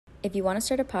If you want to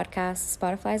start a podcast,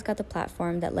 Spotify's got the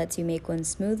platform that lets you make one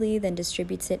smoothly, then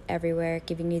distributes it everywhere,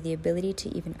 giving you the ability to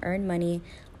even earn money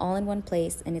all in one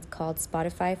place, and it's called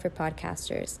Spotify for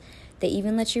Podcasters. They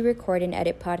even let you record and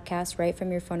edit podcasts right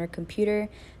from your phone or computer,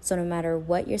 so no matter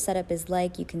what your setup is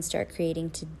like, you can start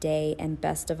creating today, and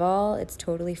best of all, it's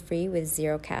totally free with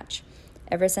zero catch.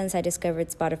 Ever since I discovered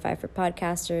Spotify for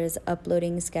Podcasters,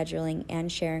 uploading, scheduling,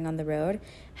 and sharing on the road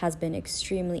has been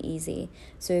extremely easy.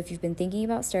 So if you've been thinking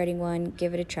about starting one,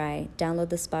 give it a try. Download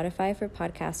the Spotify for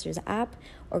Podcasters app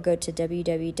or go to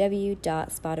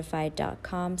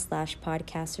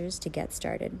www.spotify.com/podcasters to get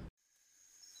started.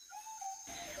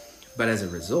 But as a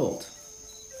result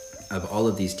of all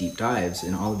of these deep dives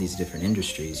in all of these different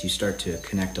industries, you start to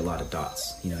connect a lot of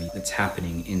dots. You know, it's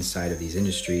happening inside of these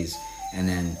industries, and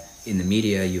then in the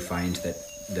media, you find that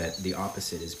the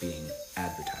opposite is being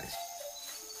advertised.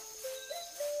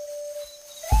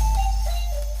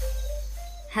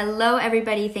 Hello,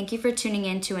 everybody. Thank you for tuning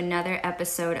in to another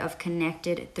episode of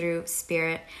Connected Through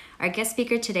Spirit. Our guest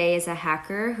speaker today is a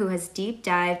hacker who has deep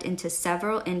dived into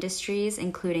several industries,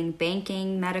 including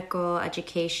banking, medical,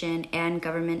 education, and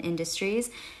government industries,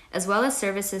 as well as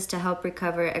services to help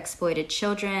recover exploited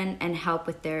children and help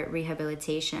with their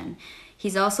rehabilitation.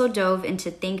 He's also dove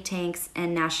into think tanks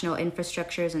and national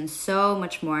infrastructures and so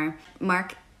much more.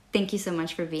 Mark, thank you so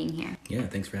much for being here. Yeah,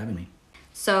 thanks for having me.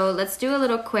 So let's do a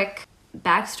little quick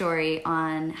backstory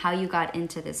on how you got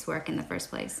into this work in the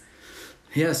first place.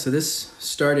 Yeah, so this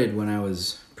started when I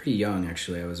was pretty young,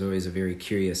 actually. I was always a very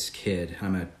curious kid.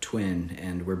 I'm a twin,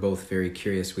 and we're both very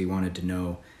curious. We wanted to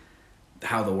know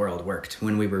how the world worked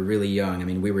when we were really young. I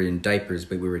mean, we were in diapers,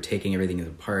 but we were taking everything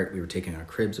apart. We were taking our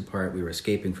cribs apart. We were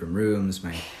escaping from rooms.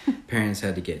 My parents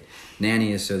had to get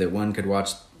nannies so that one could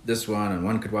watch this one and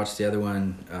one could watch the other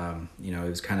one. It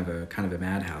was kind of a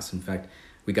madhouse. In fact,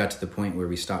 we got to the point where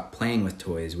we stopped playing with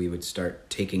toys. We would start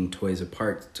taking toys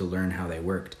apart to learn how they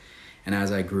worked. And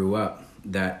as I grew up,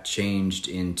 that changed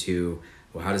into,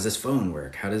 well, how does this phone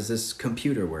work? How does this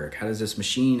computer work? How does this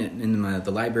machine in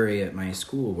the library at my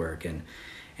school work? And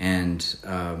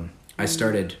I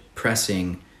started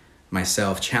pressing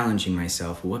myself, challenging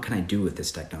myself. Well, what can I do with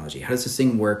this technology? How does this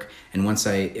thing work? And once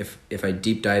if I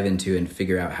deep dive into and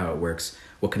figure out how it works,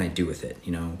 what can I do with it?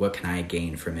 You know, what can I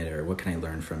gain from it, or what can I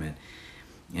learn from it?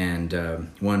 And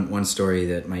one story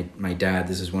that my dad,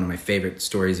 this is one of my favorite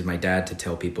stories of my dad to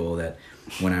tell people, that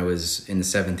when I was in the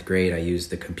 7th grade, I used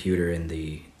the computer in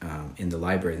the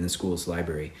library, in the school's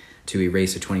library, to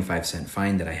erase a 25-cent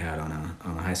fine that I had on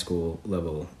a high school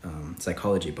level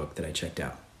psychology book that I checked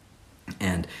out.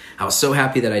 And I was so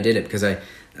happy that I did it, because I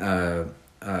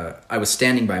was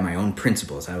standing by my own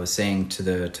principles. I was saying to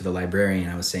the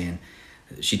librarian,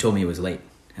 she told me it was late,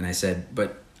 and I said,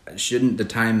 but shouldn't the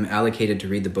time allocated to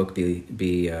read the book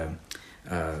be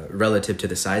relative to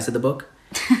the size of the book?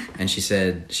 And she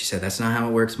said, that's not how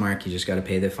it works, Mark. You just got to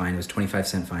pay the fine. It was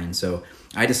 25-cent fine. So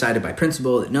I decided by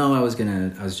principle that no, I was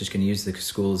just gonna use the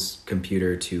school's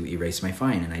computer to erase my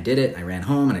fine, and I did it. I ran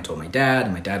home and I told my dad,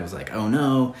 and my dad was like, "Oh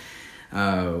no,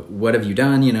 what have you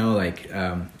done?" You know,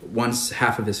 once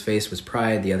half of his face was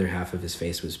pride, the other half of his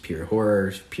face was pure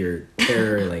horror, pure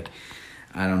terror. Like,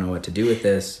 I don't know what to do with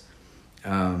this.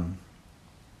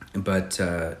 But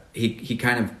he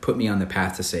kind of put me on the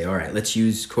path to say, all right, let's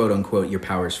use, quote unquote, your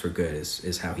powers for good,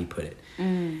 is how he put it.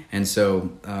 And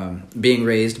so being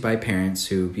raised by parents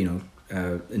who,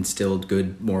 instilled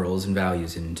good morals and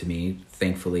values into me,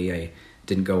 thankfully I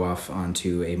didn't go off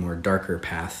onto a more darker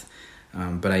path.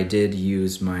 But I did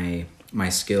use my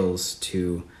skills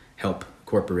to help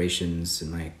corporations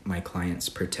and my clients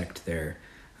protect their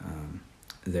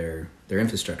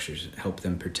infrastructures, help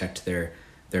them protect their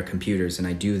computers. And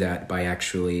I do that by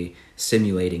actually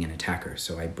simulating an attacker.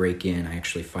 So I break in, I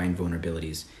actually find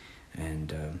vulnerabilities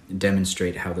and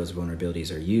demonstrate how those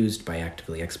vulnerabilities are used by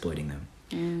actively exploiting them.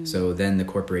 So then the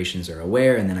corporations are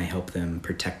aware, and then I help them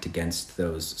protect against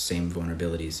those same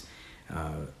vulnerabilities.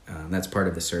 That's part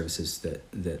of the services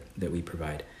that we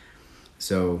provide.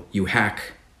 So you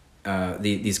hack.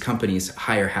 These companies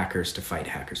hire hackers to fight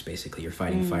hackers, basically. You're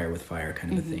fighting fire with fire,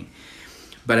 kind of a thing.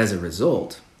 But as a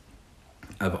result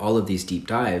of all of these deep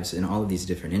dives in all of these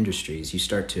different industries, you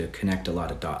start to connect a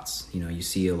lot of dots. You know, you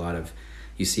see a lot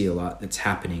that's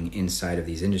happening inside of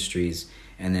these industries,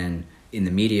 and then in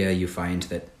the media you find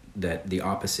that the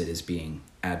opposite is being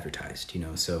advertised. You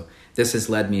know, so this has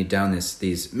led me down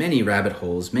these many rabbit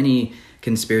holes, many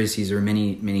conspiracies, or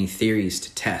many theories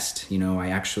to test. You know,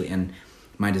 and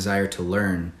my desire to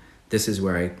learn. This is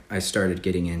where I started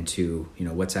getting into,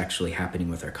 what's actually happening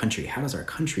with our country. How does our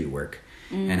country work?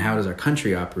 And how does our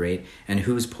country operate? And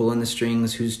who's pulling the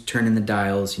strings? Who's turning the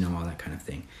dials? All that kind of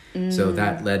thing. So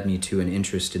that led me to an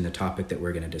interest in the topic that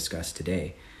we're going to discuss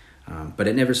today. But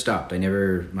it never stopped.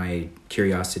 My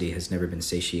curiosity has never been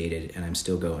satiated, and I'm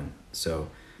still going. So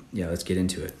yeah, let's get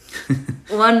into it.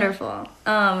 Wonderful.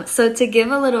 So to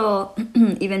give a little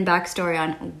even backstory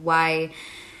on why,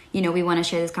 we want to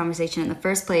share this conversation in the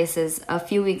first place is a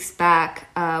few weeks back,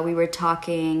 we were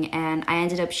talking and I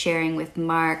ended up sharing with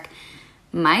Mark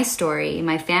my story,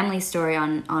 my family story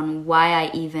on why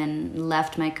I even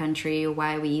left my country,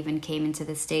 why we even came into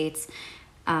the States.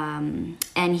 And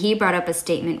he brought up a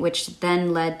statement which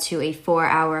then led to a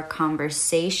 4-hour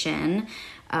conversation,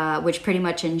 which pretty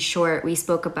much in short, we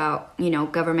spoke about,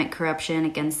 government corruption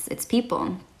against its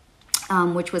people,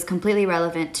 which was completely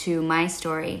relevant to my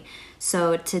story.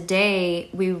 So today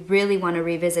we really want to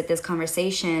revisit this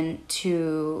conversation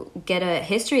to get a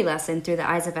history lesson through the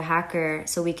eyes of a hacker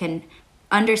so we can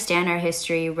understand our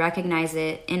history, recognize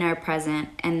it in our present,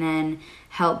 and then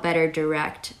help better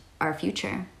direct our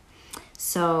future.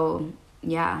 So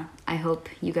yeah, I hope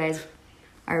you guys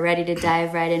are ready to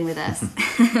dive right in with us.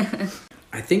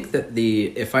 I think that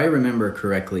if I remember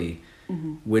correctly,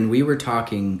 when we were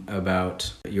talking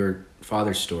about your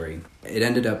father's story, it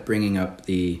ended up bringing up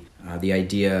the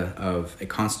idea of a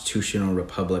constitutional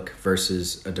republic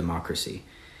versus a democracy.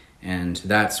 And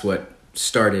that's what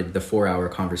started the 4-hour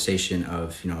conversation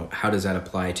of, how does that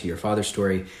apply to your father's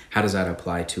story? How does that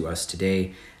apply to us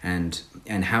today? And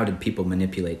how did people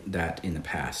manipulate that in the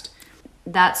past?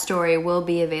 That story will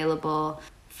be available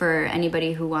for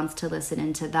anybody who wants to listen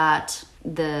into that.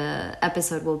 The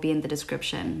episode will be in the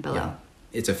description below. Yeah.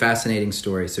 It's a fascinating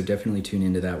story, so definitely tune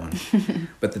into that one.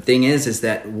 But the thing is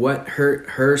that what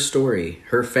her story,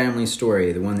 her family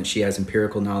story, the one that she has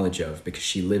empirical knowledge of because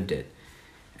she lived it,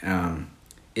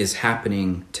 is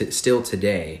happening still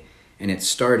today. And it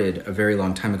started a very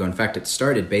long time ago. In fact, it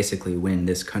started basically when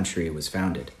this country was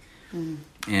founded.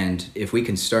 And if we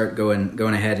can start going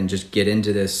ahead and just get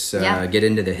into this, get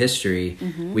into the history,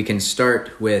 we can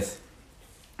start with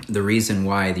the reason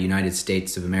why the United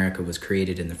States of America was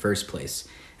created in the first place.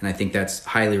 And I think that's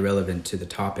highly relevant to the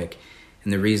topic.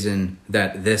 And the reason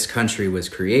that this country was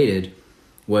created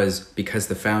was because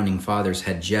the founding fathers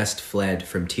had just fled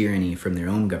from tyranny from their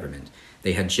own government.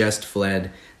 They had just fled.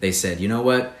 They said, you know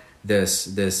what? This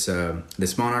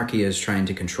monarchy is trying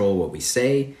to control what we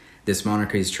say. This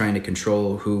monarchy is trying to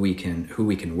control who we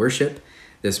can worship.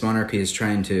 This monarchy is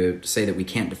trying to say that we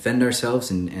can't defend ourselves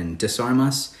and disarm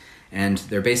us. And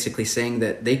they're basically saying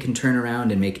that they can turn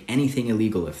around and make anything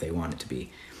illegal if they want it to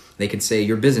be. They could say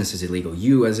your business is illegal.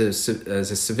 You as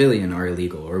a civilian are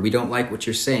illegal, or we don't like what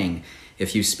you're saying.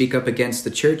 If you speak up against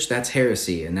the church, that's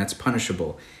heresy and that's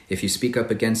punishable. If you speak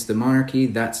up against the monarchy,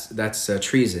 that's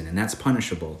treason and that's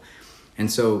punishable.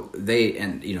 And so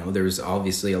there was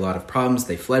obviously a lot of problems.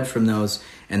 They fled from those,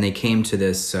 and they came to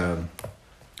this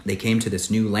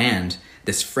new land,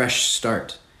 this fresh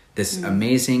start, this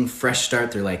amazing fresh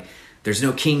start. They're like, there's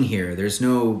no king here. There's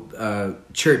no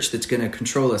church that's going to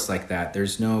control us like that.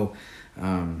 There's no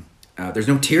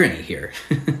tyranny here.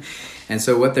 And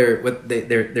so what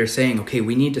they're saying, okay,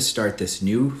 we need to start this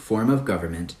new form of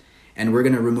government, and we're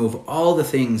going to remove all the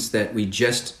things that we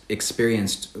just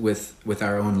experienced with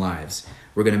our own lives.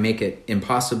 We're going to make it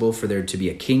impossible for there to be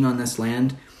a king on this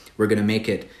land. We're going to make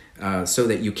it so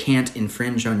that you can't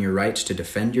infringe on your right to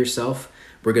defend yourself.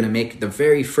 We're going to make the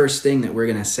very first thing that we're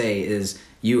going to say is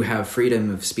you have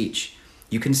freedom of speech.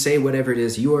 You can say whatever it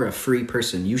is. You are a free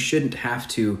person. You shouldn't have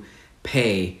to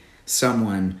pay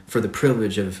someone for the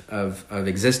privilege of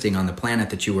existing on the planet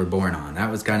that you were born on. That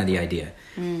was kind of the idea.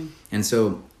 And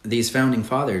so these founding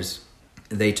fathers,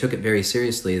 they took it very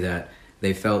seriously that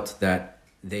they felt that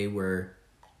they were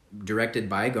directed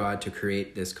by God to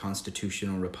create this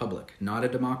constitutional republic, not a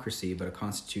democracy, but a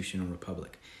constitutional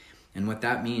republic. And what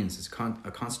that means is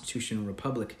a constitutional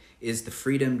republic is the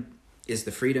freedom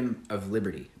of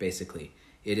liberty, basically.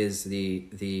 It is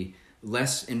the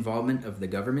less involvement of the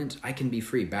government. I can be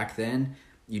free. Back then,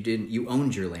 you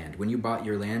owned your land. When you bought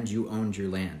your land, you owned your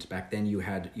land. Back then you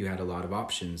had a lot of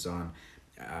options on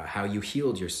how you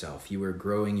healed yourself. You were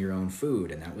growing your own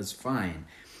food, and that was fine.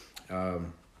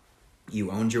 You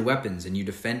owned your weapons and you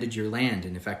defended your land.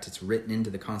 And in fact, it's written into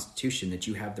the Constitution that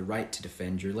you have the right to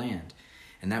defend your land,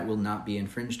 and that will not be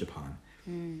infringed upon.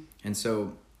 And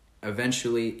so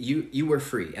eventually you were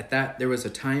free. At that, there was a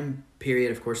time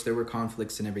period, of course, there were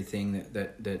conflicts and everything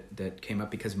that came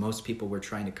up because most people were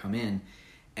trying to come in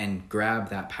and grab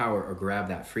that power or grab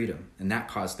that freedom, and that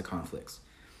caused the conflicts.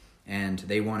 And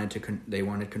they wanted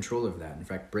control of that. In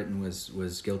fact, Britain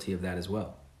was guilty of that as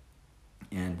well.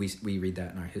 And we read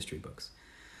that in our history books.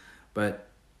 But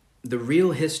the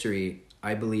real history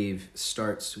I believe,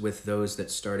 starts with those that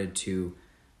started to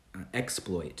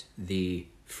exploit the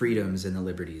freedoms and the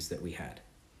liberties that we had.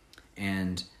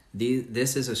 And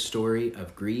this is a story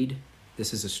of greed.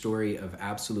 This is a story of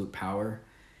absolute power.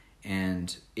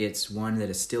 And it's one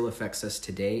that still affects us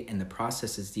today. And the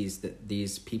processes that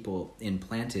these people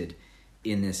implanted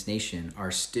in this nation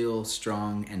are still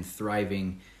strong and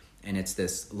thriving. And it's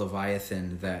this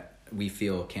Leviathan that we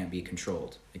feel can't be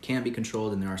controlled. It can be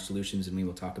controlled, and there are solutions, and we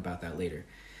will talk about that later.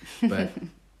 But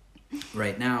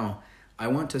right now, I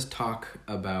want to talk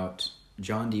about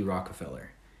John D.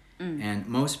 Rockefeller. And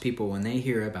most people, when they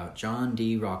hear about John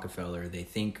D. Rockefeller, they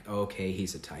think, okay,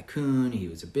 he's a tycoon, he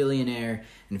was a billionaire.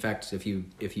 In fact, if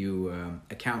you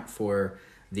account for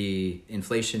the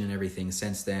inflation and everything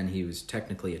since then, he was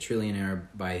technically a trillionaire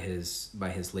by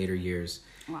his later years.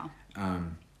 Wow.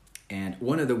 And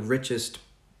one of the richest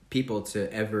people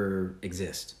to ever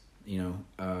exist,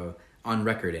 on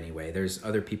record anyway. There's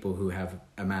other people who have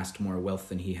amassed more wealth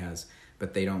than he has,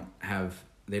 but they're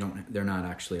not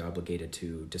actually obligated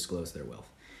to disclose their wealth.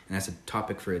 And that's a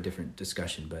topic for a different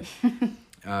discussion. But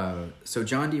so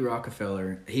John D.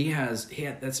 Rockefeller,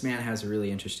 this man has a really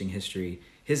interesting history.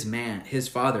 His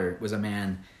father was a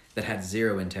man that had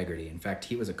zero integrity. In fact,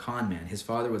 he was a con man. His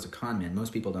father was a con man.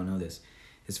 Most people don't know this.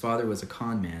 His father was a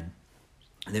con man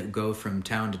that would go from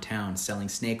town to town selling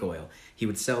snake oil. He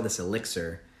would sell this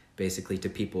elixir basically to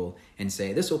people and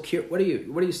say, this will cure, what are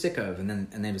you sick of? And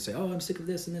they would say, oh, I'm sick of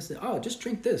this and this. Oh, just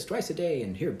drink this twice a day,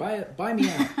 and here, buy me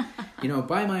out.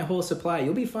 Buy my whole supply,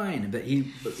 you'll be fine. But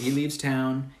he leaves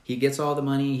town, he gets all the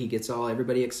money, he gets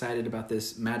everybody excited about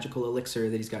this magical elixir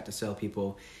that he's got to sell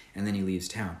people, and then he leaves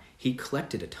town. He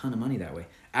collected a ton of money that way.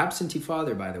 Absentee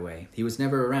father, by the way. He was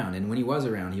never around, and when he was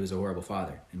around, he was a horrible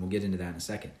father, and we'll get into that in a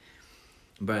second.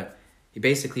 But he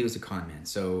basically was a con man.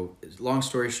 So long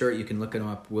story short, you can look him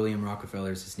up. William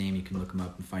Rockefeller is his name. You can look him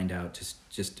up and find out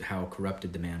just how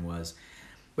corrupted the man was.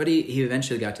 But he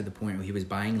eventually got to the point where he was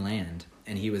buying land,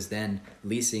 and he was then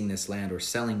leasing this land or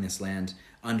selling this land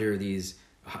under these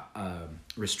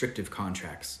restrictive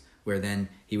contracts, where then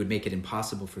he would make it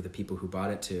impossible for the people who bought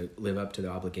it to live up to the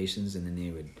obligations, and then he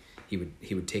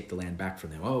would take the land back from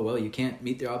them. Oh, well, you can't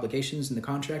meet the obligations in the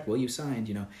contract. Well, you signed,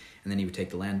 and then he would take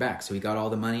the land back. So he got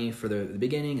all the money for the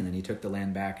beginning, and then he took the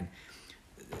land back, and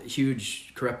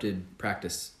huge corrupted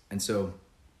practice. And so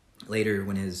later,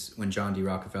 when John D.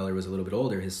 Rockefeller was a little bit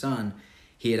older, his son,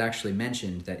 he had actually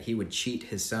mentioned that he would cheat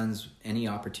his sons any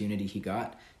opportunity he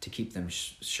got to keep them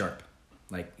sharp.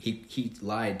 Like he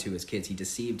lied to his kids. He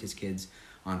deceived his kids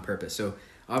on purpose. So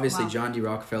obviously, wow. John D.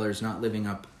 Rockefeller is not living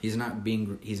up. He's not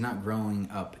growing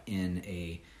up in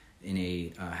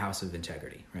a house of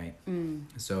integrity, right?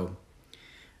 So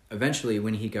eventually,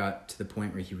 when he got to the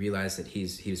point where he realized that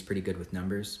he was pretty good with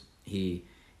numbers, he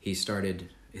started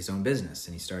his own business,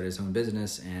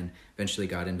 and eventually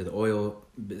got into the oil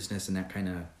business, and that kind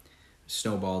of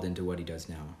snowballed into what he does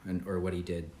now, or what he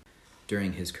did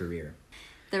during his career.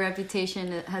 The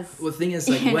reputation has... Well, the thing is,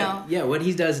 what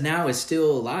he does now is still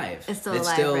alive. It's still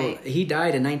alive, right? He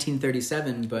died in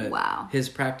 1937, but wow. His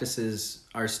practices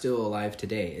are still alive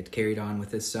today. It carried on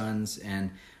with his sons,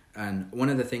 and one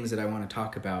of the things that I want to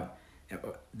talk about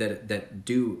that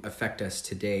do affect us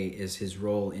today is his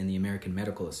role in the American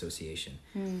Medical Association.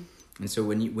 And so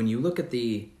when you look at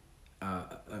the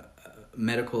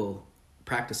medical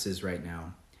practices right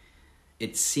now,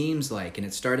 it seems like, and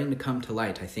it's starting to come to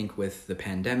light, I think, with the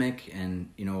pandemic and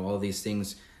all these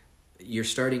things, you're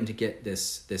starting to get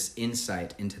this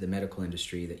insight into the medical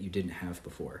industry that you didn't have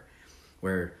before,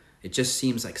 where it just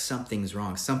seems like something's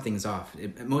wrong, something's off.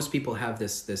 Most people have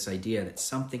this idea that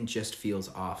something just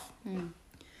feels off.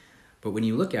 But when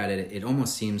you look at it, it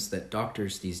almost seems that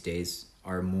doctors these days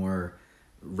are more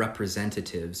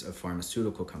representatives of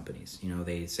pharmaceutical companies.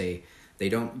 They say they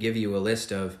don't give you a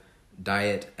list of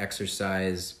diet,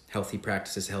 exercise, healthy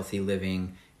practices, healthy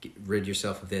living, rid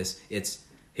yourself of this. It's,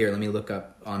 here, let me look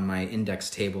up on my index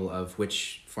table of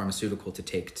which pharmaceutical to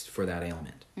take for that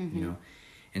ailment,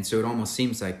 And so it almost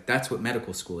seems like that's what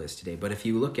medical school is today. But if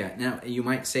you look at, now you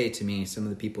might say to me, some of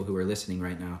the people who are listening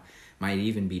right now might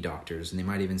even be doctors, and they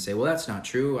might even say, well, that's not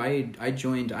true.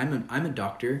 I'm a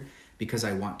doctor because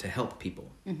I want to help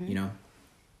people,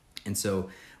 And so,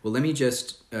 well, let me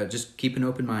just keep an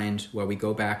open mind while we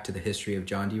go back to the history of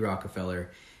John D.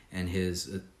 Rockefeller and his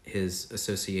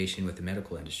association with the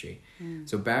medical industry.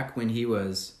 So back when he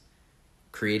was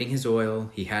creating his oil,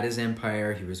 he had his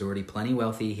empire. He was already plenty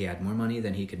wealthy. He had more money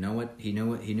than he knew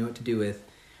what to do with.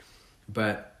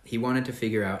 But he wanted to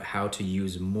figure out how to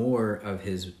use more of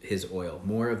his oil,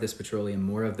 more of this petroleum,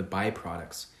 more of the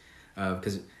byproducts,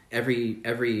 because every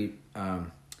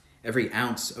every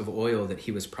ounce of oil that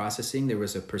he was processing, there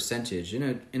was a percentage in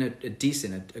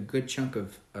a good chunk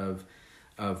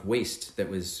of waste that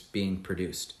was being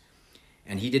produced.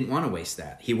 And he didn't want to waste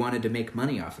that. He wanted to make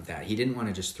money off of that. He didn't want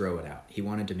to just throw it out. He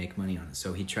wanted to make money on it.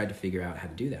 So he tried to figure out how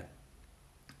to do that.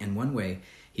 And one way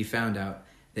he found out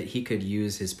that he could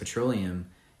use his petroleum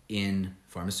in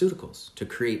pharmaceuticals to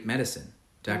create medicine,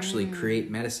 to actually create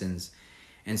medicines.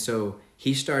 And so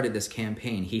he started this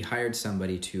campaign. He hired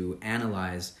somebody to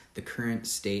analyze the current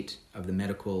state of the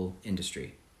medical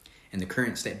industry. And the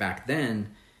current state back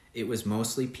then, it was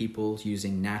mostly people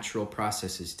using natural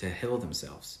processes to heal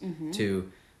themselves.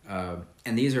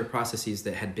 And these are processes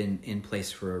that had been in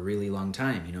place for a really long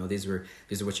time. You know, these are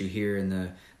what you hear in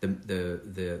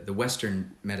the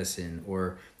Western medicine,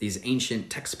 or these ancient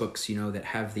textbooks, you know, that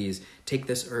have these, take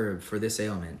this herb for this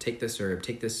ailment, take this herb,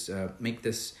 take this, make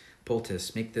this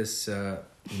poultice, make this,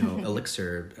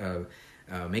 elixir,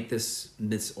 make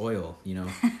this oil, you know.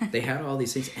 They had all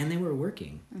these things, and they were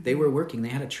working. They were working. They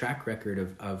had a track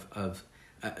record of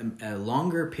a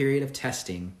longer period of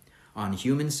testing on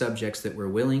human subjects that were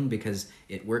willing, because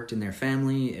it worked in their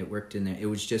family, it worked in their, it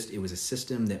was a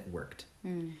system that worked.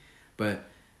 But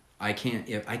I can't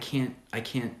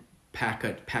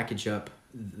package up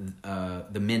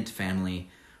the mint family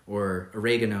or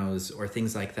oreganos or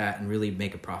things like that and really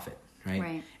make a profit,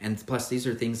 right? And plus, these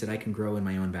are things that I can grow in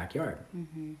my own backyard.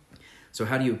 So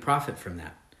how do you profit from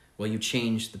that? Well, you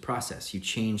change the process, you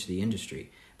change the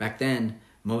industry. Back then,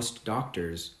 most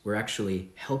doctors were actually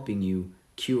helping you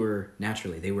cure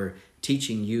naturally. They were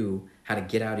teaching you how to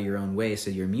get out of your own way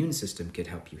so your immune system could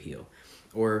help you heal,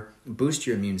 or boost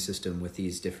your immune system with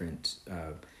these different,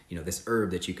 this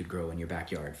herb that you could grow in your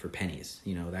backyard for pennies,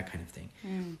 you know, that kind of thing.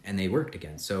 And they worked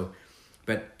again. So,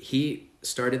 but he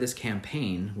started this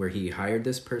campaign where he hired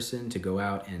this person to go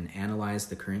out and analyze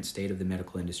the current state of the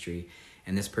medical industry.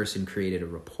 And this person created a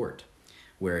report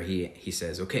where he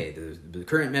says, okay, the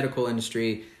current medical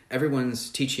industry, everyone's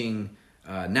teaching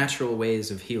natural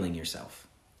ways of healing yourself.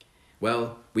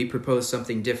 Well, we propose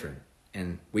something different,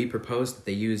 and we propose that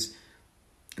they use,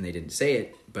 and they didn't say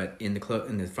it, but in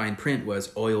the fine print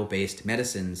was oil-based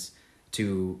medicines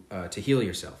to heal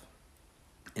yourself.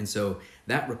 And so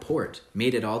that report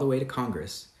made it all the way to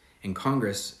Congress, and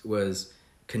Congress was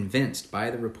convinced by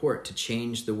the report to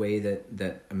change the way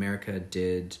that America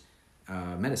did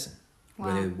medicine,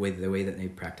 the way that they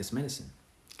practice medicine.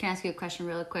 Can I ask you a question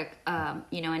really quick?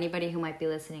 Anybody who might be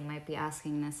listening might be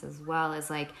asking this as well, is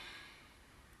like,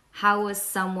 how was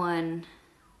someone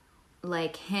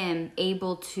like him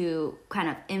able to kind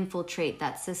of infiltrate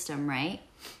that system, right?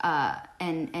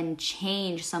 And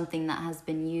change something that has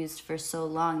been used for so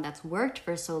long, that's worked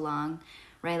for so long,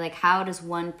 right? Like, how does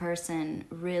one person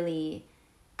really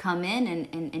come in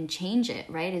and change it,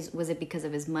 right? Was it because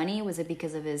of his money? Was it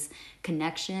because of his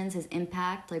connections, his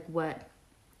impact? Like, what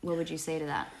would you say to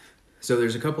that? So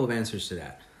there's a couple of answers to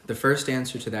that. The first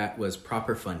answer to that was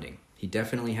proper funding. He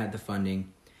definitely had the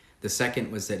funding. The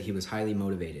second was that he was highly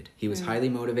motivated. He was highly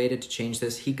motivated to change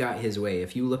this. He got his way.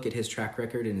 If you look at his track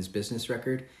record and his business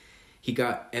record, he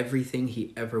got everything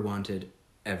he ever wanted,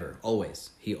 ever, always.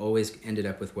 He always ended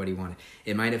up with what he wanted.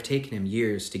 It might have taken him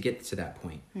years to get to that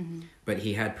point, but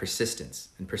he had persistence.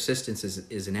 And persistence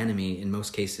is an enemy in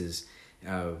most cases.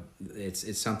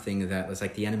 It's something that was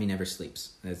like the enemy never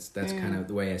sleeps. That's kind of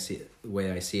the way I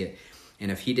see it.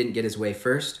 And if he didn't get his way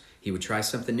first, he would try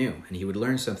something new, and he would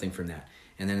learn something from that.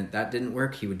 And then if that didn't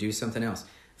work, he would do something else.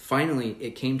 Finally,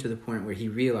 it came to the point where he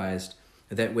realized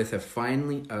that with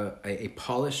a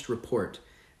polished report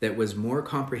that was more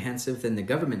comprehensive than the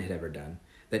government had ever done,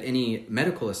 that any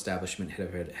medical establishment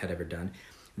had ever done,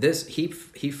 he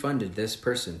funded this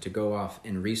person to go off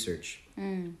and research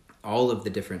all of the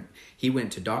different. He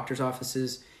went to doctors'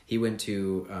 offices. He went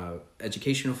to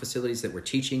educational facilities that were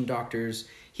teaching doctors.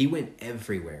 He went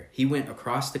everywhere. He went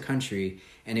across the country,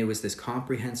 and it was this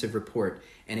comprehensive report,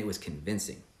 and it was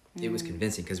convincing. It was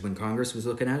convincing, because when Congress was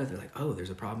looking at it, they're like, oh, there's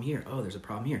a problem here. Oh, there's a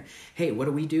problem here. Hey,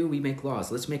 what do? We make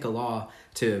laws. Let's make a law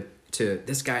to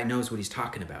this guy knows what he's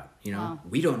talking about. You know, wow.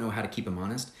 We don't know how to keep him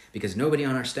honest, because nobody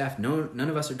on our staff, none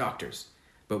of us are doctors,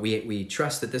 but we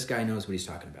trust that this guy knows what he's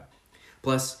talking about.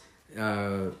 Plus,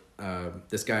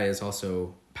 this guy is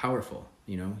also powerful.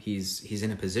 You know, he's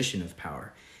in a position of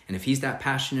power. And if he's that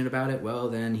passionate about it, well,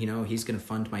 then, you know, he's going to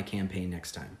fund my campaign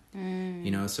next time. You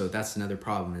know, so that's another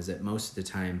problem, is that most of the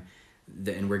time,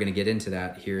 and we're going to get into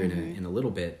that here in a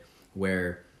little bit,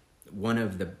 where one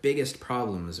of the biggest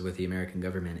problems with the American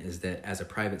government is that as a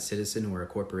private citizen or a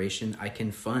corporation, I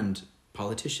can fund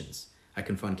politicians. I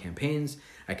can fund campaigns.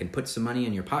 I can put some money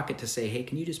in your pocket to say, hey,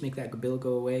 can you just make that bill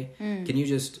go away? Can you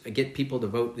just get people to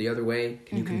vote the other way?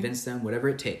 Can you convince them? Whatever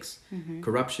it takes.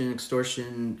 Corruption,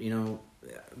 extortion,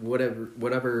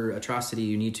 whatever atrocity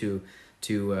you need to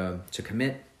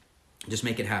commit, just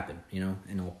make it happen, and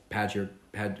it'll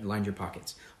line your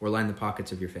pockets or line the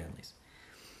pockets of your families.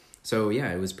 So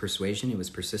yeah, it was persuasion, it was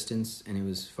persistence, and it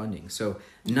was funding. So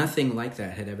nothing like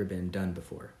that had ever been done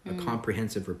before, a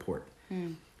comprehensive report.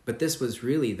 But this was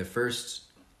really the first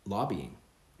lobbying.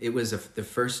 It was the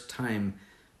first time,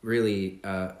 really,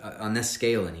 on this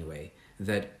scale anyway,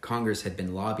 that Congress had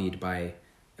been lobbied by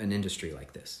an industry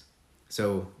like this.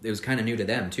 So it was kind of new to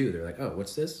them too. They're like, oh,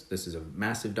 what's this? This is a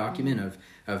massive document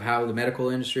of how the medical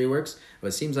industry works. Well,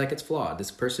 it seems like it's flawed.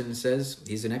 This person says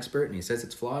he's an expert and he says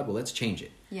it's flawed. Well, let's change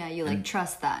it. Yeah, you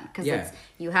trust that. Because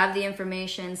you have the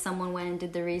information, someone went and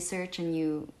did the research, and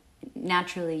you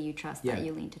trust that.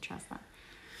 You lean to trust that.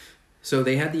 So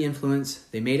they had the influence,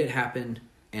 they made it happen,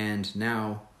 and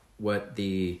now what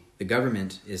the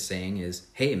government is saying is,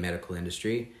 hey, medical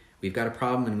industry, we've got a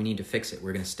problem and we need to fix it.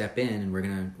 We're going to step in and we're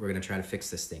going to try to fix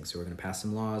this thing. So we're going to pass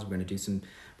some laws, we're going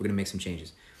to make some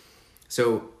changes.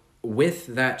 So with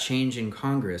that change in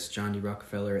Congress, John D.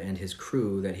 Rockefeller and his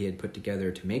crew that he had put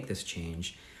together to make this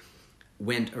change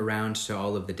went around to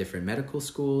all of the different medical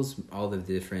schools, all of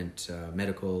the different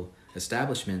medical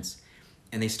establishments,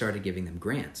 and they started giving them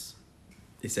grants.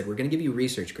 They said, we're going to give you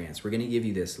research grants. We're going to give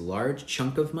you this large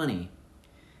chunk of money,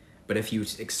 but if you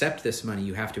accept this money,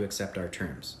 you have to accept our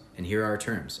terms. And here are our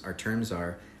terms. Our terms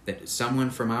are that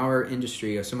someone from our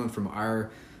industry or someone from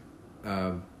our,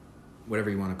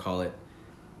 whatever you want to call it,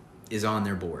 is on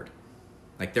their board.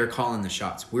 Like, they're calling the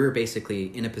shots. We're basically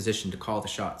in a position to call the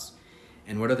shots.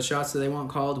 And what are the shots that they want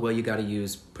called? Well, you got to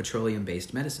use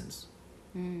petroleum-based medicines.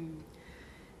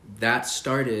 That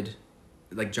started,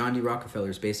 like, John D. Rockefeller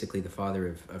is basically the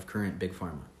father of current Big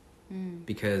Pharma.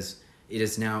 Because it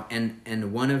is now,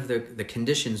 and one of the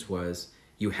conditions was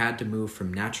you had to move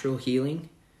from natural healing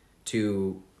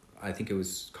to, I think it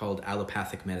was called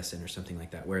allopathic medicine or something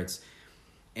like that, where it's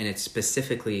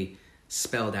specifically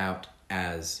spelled out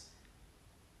as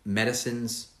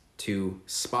medicines to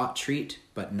spot treat,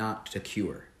 but not to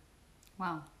cure.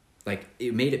 Wow. Like,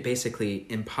 it made it basically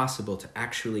impossible to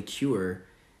actually cure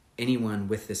anyone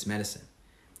with this medicine.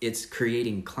 It's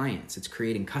creating clients. It's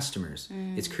creating customers.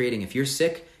 It's creating, if you're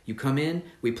sick, you come in,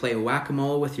 we play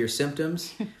whack-a-mole with your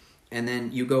symptoms, and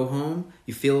then you go home,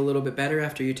 you feel a little bit better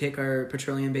after you take our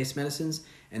petroleum-based medicines,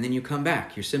 and then you come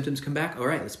back. Your symptoms come back. All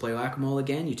right, let's play whack-a-mole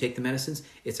again. You take the medicines.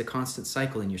 It's a constant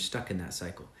cycle, and you're stuck in that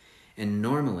cycle. And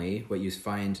normally, what you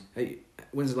find,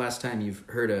 when's the last time you've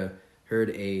heard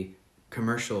a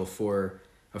commercial for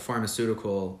a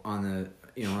pharmaceutical on the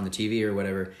TV or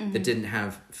whatever that didn't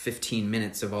have 15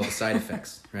 minutes of all the side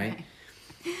effects, right?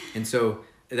 And so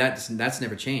that's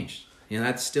never changed.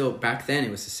 That's still, back then it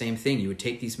was the same thing. You would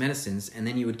take these medicines and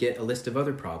then you would get a list of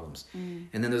other problems.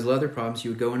 And then those other problems,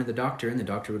 you would go into the doctor and the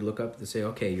doctor would look up and say,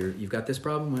 okay, you've got this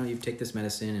problem. Well, you take this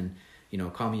medicine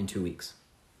and, call me in 2 weeks.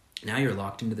 Now you're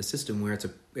locked into the system where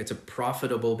it's a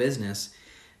profitable business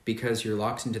because you're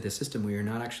locked into the system where you're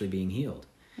not actually being healed.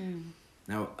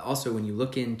 Now, also when you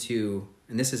look into,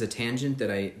 and this is a tangent that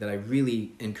I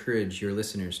really encourage your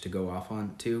listeners to go off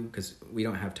on to, because we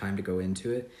don't have time to go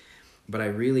into it, but I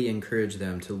really encourage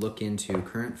them to look into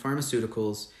current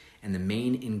pharmaceuticals and the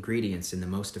main ingredients in the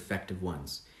most effective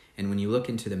ones. And when you look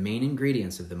into the main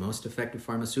ingredients of the most effective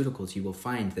pharmaceuticals, you will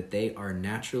find that they are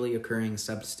naturally occurring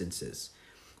substances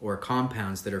or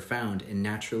compounds that are found in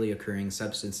naturally occurring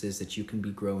substances that you can be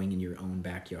growing in your own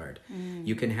backyard.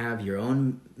 You can have your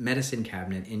own medicine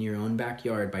cabinet in your own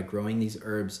backyard by growing these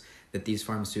herbs that these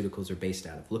pharmaceuticals are based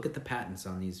out of. Look at the patents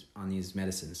on these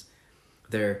medicines.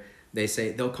 They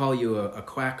say they'll call you a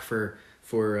quack for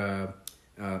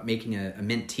making a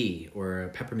mint tea or a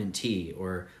peppermint tea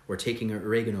or taking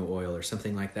oregano oil or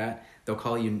something like that. They'll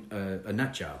call you a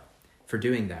nut job for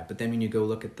doing that. But then when you go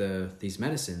look at these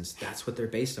medicines, that's what they're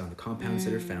based on, the compounds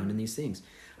that are found in these things.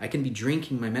 I can be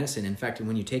drinking my medicine. In fact,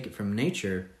 when you take it from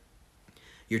nature,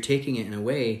 you're taking it in a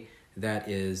way that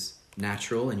is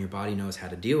natural and your body knows how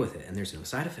to deal with it, and there's no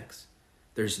side effects.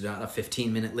 There's not a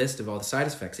 15-minute list of all the side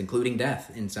effects, including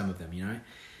death in some of them,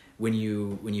 when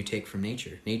you take from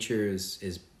nature. Nature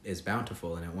is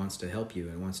bountiful and it wants to help you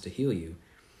and it wants to heal you.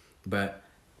 But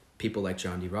people like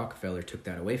John D. Rockefeller took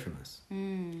that away from us.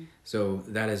 So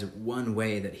that is one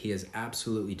way that he has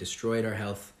absolutely destroyed our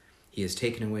health. He has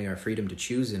taken away our freedom to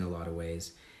choose in a lot of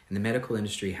ways. And the medical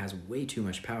industry has way too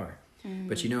much power.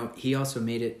 But he also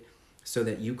made it so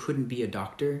that you couldn't be a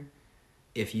doctor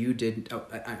if you didn't,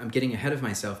 I'm getting ahead of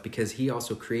myself, because he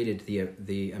also created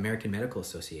the American Medical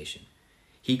Association.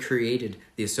 He created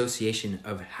the association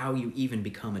of how you even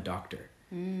become a doctor.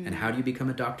 And how do you become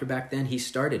a doctor back then? He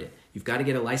started it. You've got to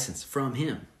get a license from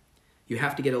him. You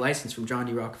have to get a license from John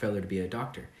D. Rockefeller to be a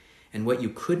doctor. And what you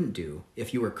couldn't do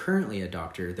if you were currently a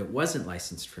doctor that wasn't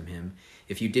licensed from him,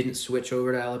 if you didn't switch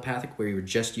over to allopathic where you were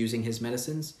just using his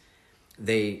medicines,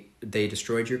 they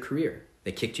destroyed your career.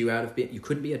 They kicked you out of you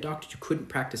couldn't be a doctor. You couldn't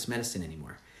practice medicine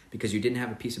anymore because you didn't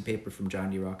have a piece of paper from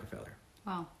John D. Rockefeller.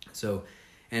 Wow. So,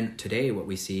 and today what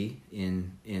we see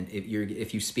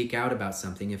if you speak out about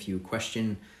something, if you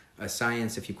question a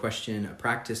science, if you question a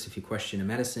practice, if you question a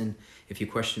medicine, if you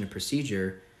question a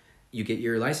procedure, you get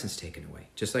your license taken away,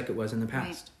 just like it was in the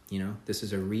past. Right. This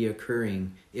is a reoccurring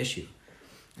issue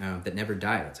that never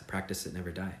died. It's a practice that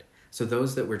never died. So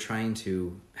those that were trying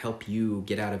to help you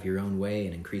get out of your own way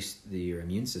and increase your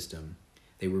immune system,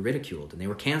 they were ridiculed and they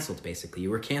were canceled. Basically, you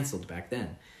were canceled back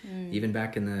then. Even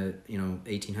back in the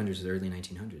 1800s, the early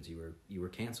 1900s, you were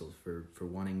canceled for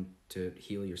wanting to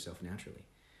heal yourself naturally.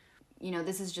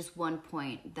 This is just one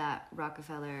point that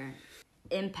Rockefeller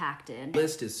impacted. The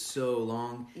list is so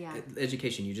long. Yeah.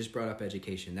 Education, you just brought up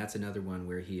education. That's another one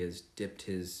where he has dipped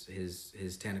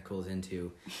his tentacles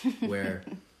into, where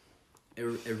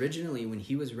originally when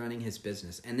he was running his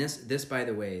business, and this by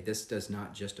the way, this does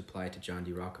not just apply to John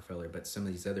D. Rockefeller, but some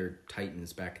of these other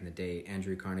titans back in the day,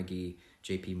 Andrew Carnegie,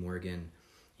 J.P. Morgan,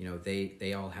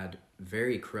 they all had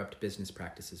very corrupt business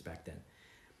practices back then,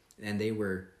 and they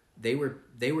were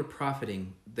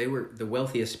profiting. They were the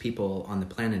wealthiest people on the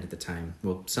planet at the time.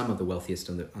 Well, some of the wealthiest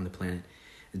on the planet,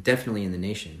 definitely in the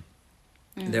nation,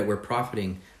 that were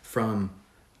profiting from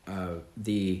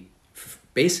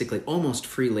basically almost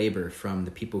free labor from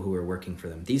the people who were working for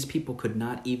them. These people could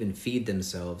not even feed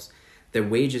themselves. The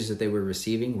wages that they were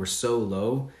receiving were so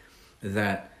low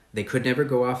that they could never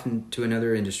go off into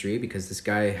another industry because this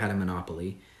guy had a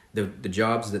monopoly. The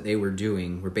jobs that they were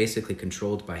doing were basically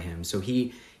controlled by him. So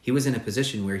he was in a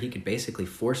position where he could basically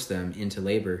force them into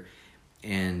labor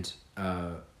and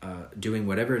doing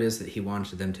whatever it is that he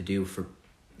wanted them to do for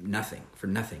nothing.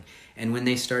 And when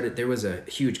they started, there was a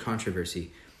huge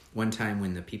controversy. One time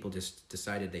when the people just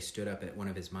decided, they stood up at one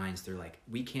of his mines, they're like,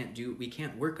 we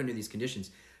can't work under these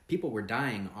conditions. People were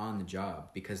dying on the job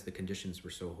because the conditions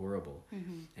were so horrible.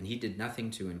 And he did nothing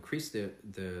to increase the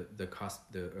cost,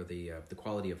 the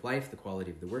quality of life, the quality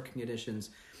of the working conditions.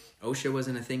 OSHA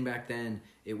wasn't a thing back then.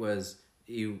 It was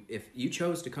if you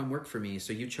chose to come work for me,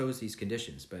 so you chose these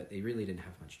conditions, but they really didn't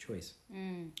have much choice.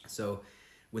 So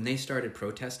when they started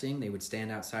protesting, they would stand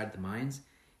outside the mines.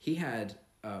 He had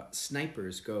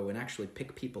snipers go and actually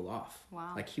pick people off.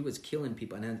 Wow. Like he was killing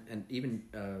people, and even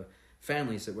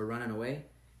families that were running away.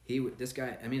 This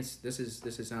guy. I mean, this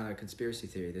is not a conspiracy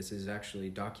theory. This is actually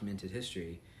documented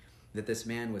history. That this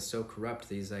man was so corrupt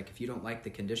that he's like, if you don't like the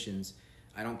conditions,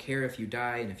 I don't care if you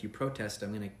die, and if you protest,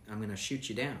 I'm gonna shoot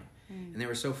you down. And they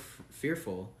were so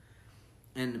fearful,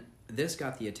 and this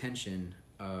got the attention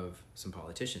of some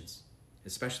politicians.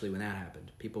 Especially when that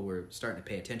happened, people were starting to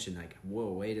pay attention. Like,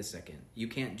 whoa, wait a second, you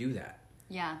can't do that.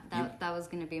 Yeah, that was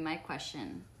going to be my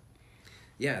question.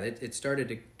 Yeah, it started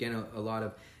to get a lot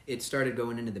of. It started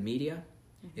going into the media.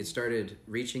 It started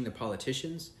reaching the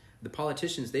politicians. The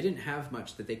politicians, they didn't have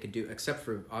much that they could do except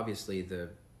for obviously the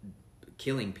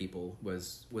killing people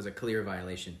was a clear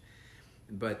violation,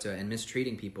 but and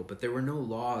mistreating people. But there were no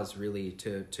laws really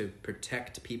to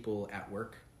protect people at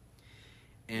work,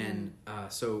 and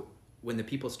so. When the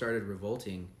people started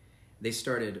revolting, they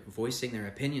started voicing their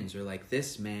opinions. They're like,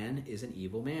 this man is an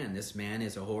evil man. This man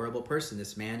is a horrible person.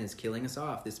 This man is killing us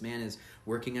off. This man is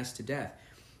working us to death.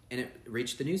 And it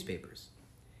reached the newspapers.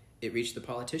 It reached the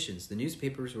politicians. The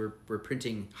newspapers were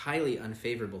printing highly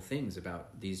unfavorable things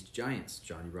about these giants,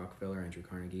 John D. Rockefeller, Andrew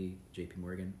Carnegie, J.P.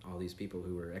 Morgan, all these people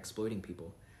who were exploiting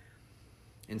people.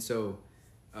 And so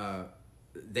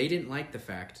they didn't like the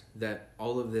fact that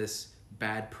all of this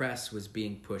bad press was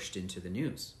being pushed into the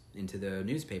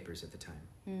newspapers at the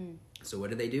time. So what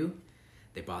did they do?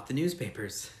 They bought the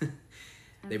newspapers.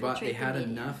 They had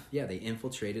enough. Yeah, they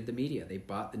infiltrated the media. They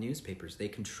bought the newspapers. They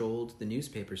controlled the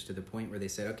newspapers to the point where they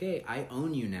said, okay, I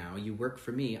own you now. You work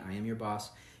for me. I am your boss.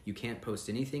 You can't post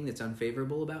anything that's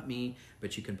unfavorable about me,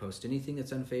 but you can post anything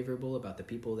that's unfavorable about the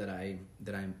people that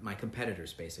I'm my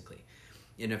competitors, basically.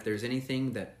 And if there's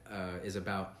anything that is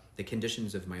about the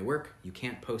conditions of my work, you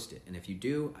can't post it. And if you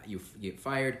do, you get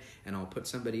fired, and I'll put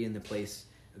somebody in the place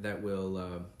that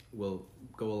will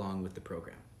go along with the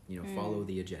program. Follow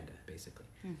the agenda, basically.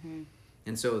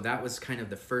 And so that was kind of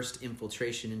the first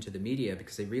infiltration into the media,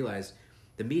 because they realized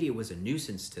The media was a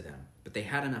nuisance to them, but they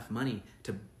had enough money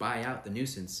to buy out the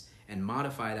nuisance and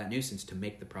modify that nuisance to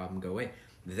make the problem go away.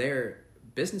 Their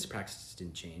business practices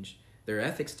didn't change. Their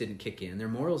ethics didn't kick in. Their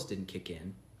morals didn't kick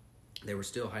in. They were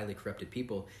still highly corrupted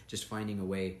people just finding a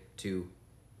way to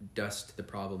dust the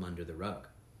problem under the rug,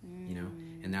 you know,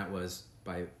 and that was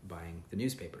by buying the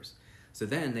newspapers. So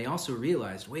then they also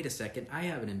realized, wait a second, I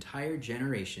have an entire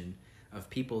generation of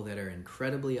people that are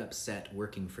incredibly upset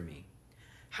working for me.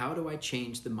 How do I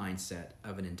change the mindset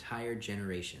of an entire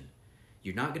generation?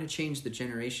 You're not going to change the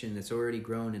generation that's already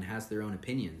grown and has their own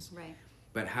opinions. Right.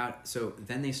 But how? So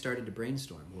then they started to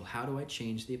brainstorm, well, how do I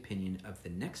change the opinion of the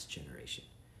next generation?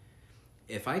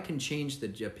 If I can change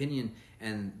the opinion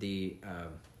and the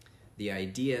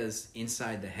ideas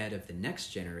inside the head of the next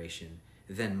generation,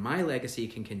 then my legacy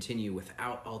can continue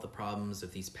without all the problems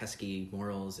of these pesky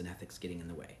morals and ethics getting in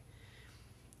the way.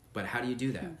 But how do you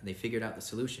do that? They figured out the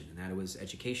solution, and that was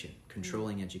education,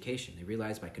 controlling education. They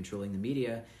realized by controlling the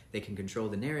media, they can control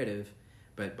the narrative,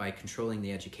 but by controlling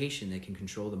the education, they can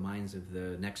control the minds of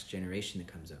the next generation that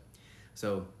comes up.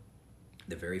 So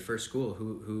the very first school,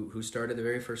 who started the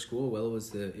very first school? Well,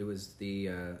 it was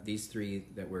these three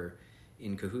that were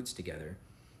in cahoots together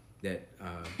that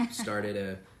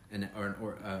started an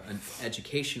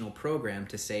educational program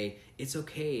to say it's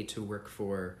okay to work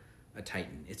for a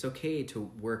titan. It's okay to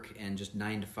work and just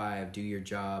 9 to 5 do your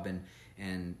job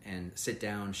and sit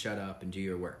down, shut up, and do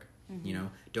your work. Mm-hmm. You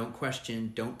know, don't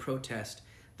question, don't protest.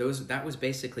 That was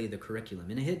basically the curriculum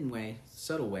in a hidden way,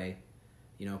 subtle way,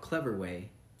 you know, clever way,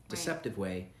 deceptive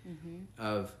way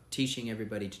of teaching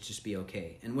everybody to just be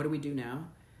okay. And what do we do now?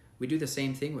 We do the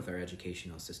same thing with our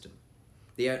educational system.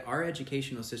 Our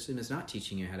educational system is not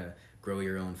teaching you how to grow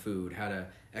your own food, how to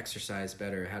exercise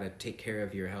better, how to take care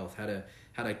of your health, how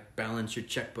to balance your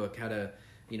checkbook, how to,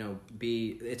 you know,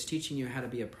 it's teaching you how to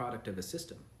be a product of a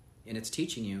system. And it's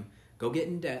teaching you, go get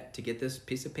in debt to get this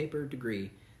piece of paper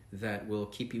degree that will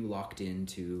keep you locked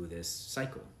into this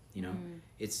cycle. You know,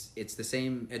 it's the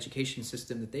same education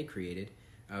system that they created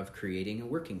of creating a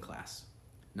working class.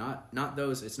 Not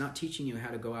those. It's not teaching you how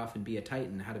to go off and be a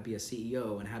titan, how to be a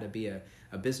CEO, and how to be a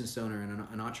business owner and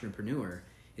an entrepreneur.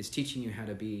 It's teaching you how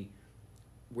to be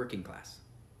working class.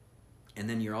 And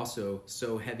then you're also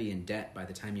so heavy in debt by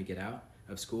the time you get out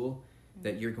of school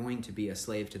that you're going to be a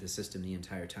slave to the system the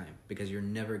entire time, because you're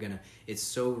never gonna. It's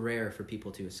so rare for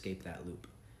people to escape that loop.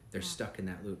 They're stuck in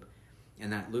that loop.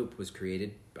 And that loop was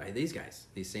created by these guys,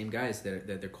 these same guys that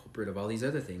they're culprit of all these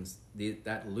other things.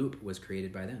 That loop was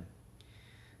created by them.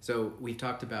 So we've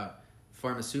talked about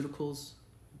pharmaceuticals,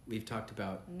 we've talked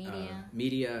about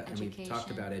media, and we've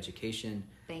talked about education.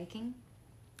 Banking.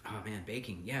 Oh man,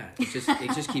 banking, yeah. It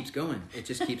just keeps going. It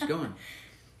just keeps going.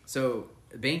 So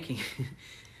banking,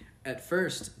 at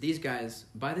first, these guys,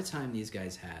 by the time these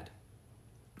guys had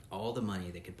all the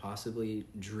money they could possibly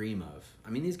dream of. I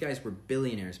mean, these guys were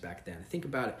billionaires back then. Think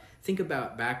about it. Think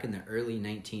about back in the early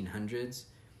 1900s.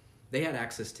 They had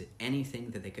access to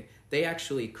anything that they could. They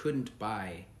actually couldn't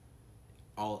buy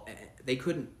all. They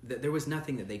couldn't. There was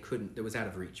nothing that they couldn't. That was out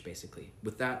of reach, basically.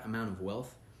 With that amount of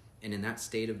wealth, and in that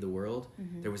state of the world,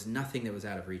 there was nothing that was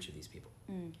out of reach of these people.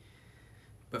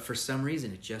 But for some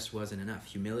reason, it just wasn't enough.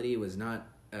 Humility was not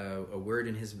a word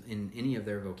in any of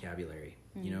their vocabulary.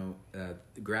 You know,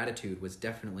 gratitude was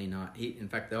definitely not. In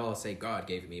fact, they'll all say, "God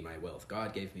gave me my wealth.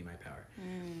 God gave me my power,"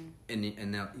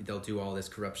 and they'll do all this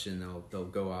corruption. They'll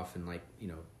go off and, like, you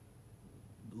know,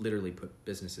 literally put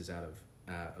businesses out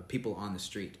of people on the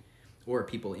street or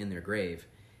people in their grave.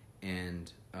 And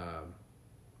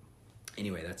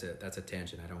anyway, that's a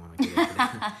tangent. I don't want to get into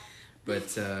that,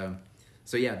 but.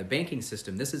 So yeah, the banking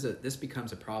system, this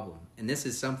becomes a problem. And this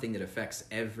is something that affects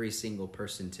every single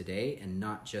person today, and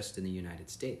not just in the United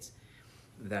States.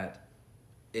 That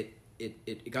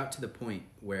it got to the point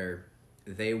where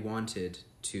they wanted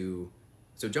to.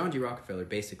 So John D. Rockefeller,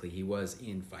 basically, he was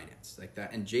in finance like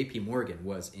that, and J.P. Morgan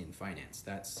was in finance.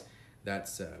 That's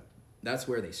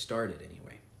where they started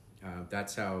anyway.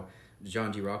 That's how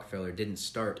John D. Rockefeller didn't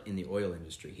start in the oil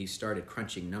industry. He started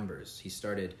crunching numbers. He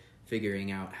started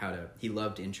figuring out he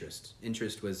loved interest.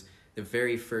 Interest was his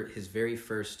very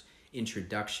first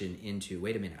introduction into,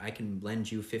 wait a minute, I can lend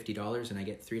you $50 and I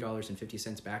get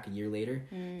 $3.50 back a year later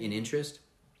in interest.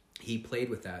 He played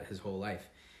with that his whole life.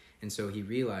 And so he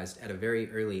realized at a very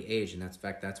early age, and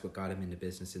that's what got him into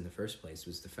business in the first place,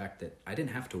 was the fact that I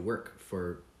didn't have to work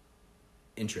for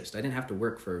interest. I didn't have to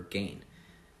work for gain.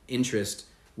 Interest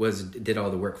did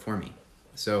all the work for me.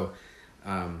 So,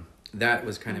 that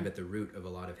was kind of at the root of a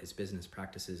lot of his business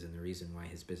practices, and the reason why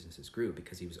his businesses grew,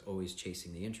 because he was always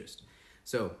chasing the interest.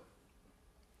 So,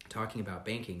 talking about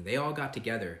banking, they all got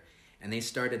together And they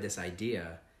started this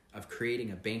idea of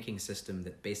creating a banking system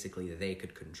that basically they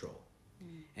could control.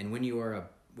 And when you're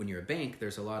a bank,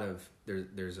 there's a lot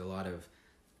of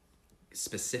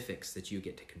specifics that you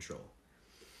get to control.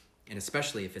 And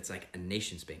especially if it's like a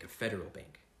nation's bank, a federal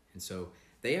bank. And so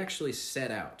they actually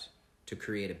set out to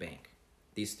create a bank.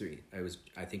 These three.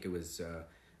 I think it was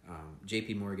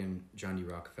J.P. Morgan, John D.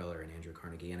 Rockefeller, and Andrew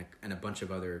Carnegie, and a bunch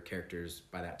of other characters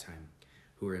by that time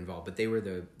who were involved. But they were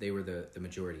the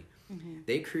majority. Mm-hmm.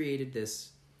 They created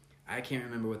this. I can't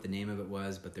remember what the name of it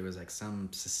was, but there was like some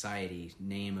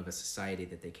name of a society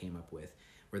that they came up with,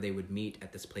 where they would meet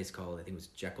at this place called, I think it was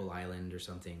Jekyll Island or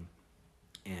something,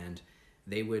 and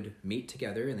they would meet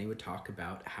together and they would talk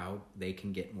about how they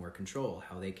can get more control,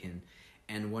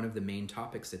 and one of the main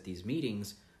topics at these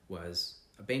meetings was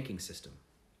a banking system.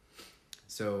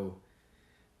 So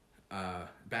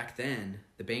back then,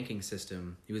 the banking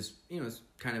system, it was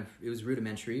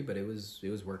rudimentary, but it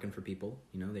was working for people.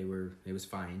 It was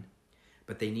fine,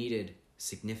 but they needed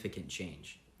significant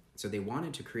change. So they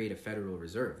wanted to create a Federal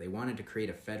Reserve. They wanted to create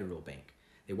a federal bank.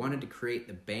 They wanted to create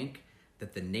the bank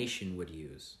that the nation would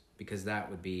use, because that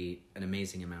would be an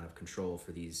amazing amount of control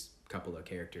for these couple of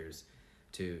characters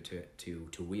to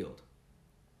wield.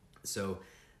 So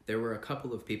there were a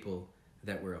couple of people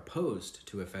that were opposed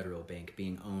to a federal bank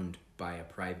being owned by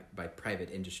private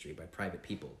industry, by private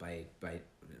people, by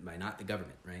not the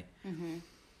government, right? Mm-hmm.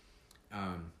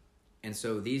 And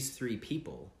so these three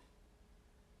people,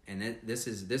 and this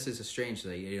is a strange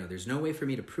thing. There's no way for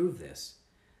me to prove this,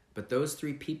 but those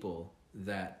three people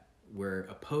that were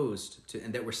opposed to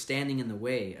and that were standing in the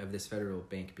way of this federal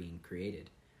bank being created,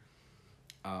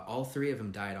 all three of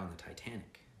them died on the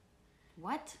Titanic.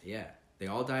 What? Yeah. They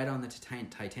all died on the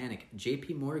Titanic.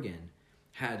 J.P. Morgan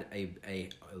had a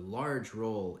large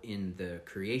role in the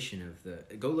creation of the...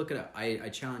 Go look it up. I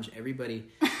challenge everybody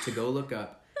to go look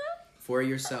up for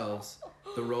yourselves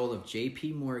the role of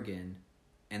J.P. Morgan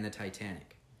and the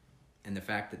Titanic. And the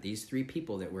fact that these three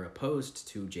people that were opposed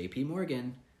to J.P.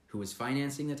 Morgan, who was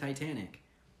financing the Titanic,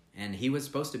 and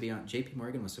J.P.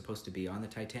 Morgan was supposed to be on the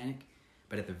Titanic,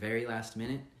 but at the very last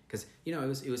minute... Because,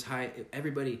 it was high.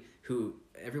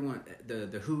 Everyone,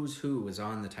 the who's who was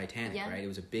on the Titanic, yeah. Right? It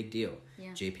was a big deal.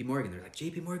 Yeah. J.P. Morgan, they're like,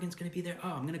 J.P. Morgan's going to be there.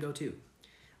 Oh, I'm going to go too.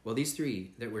 Well, these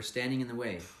three that were standing in the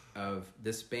way of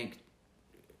this bank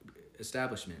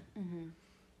establishment mm-hmm.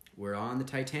 were on the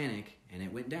Titanic, and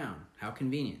it went down. How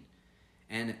convenient.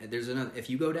 And there's another, if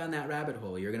you go down that rabbit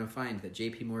hole, you're going to find that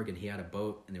J.P. Morgan, he had a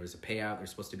boat, and there was a payout. There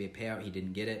was supposed to be a payout. He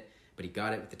didn't get it. But he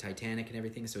got it with the Titanic and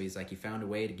everything. So he's like, he found a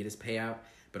way to get his payout,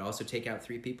 but also take out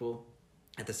three people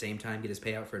at the same time, get his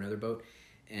payout for another boat,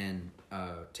 and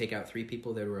take out three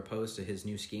people that were opposed to his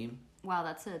new scheme. Wow,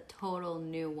 that's a total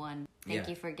new one. Thank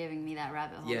you for giving me that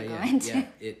rabbit hole to go into.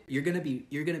 Yeah, you're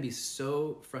gonna be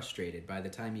so frustrated by the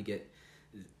time you get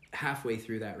halfway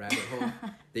through that rabbit hole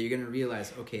that you're gonna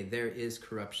realize, okay, there is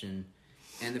corruption,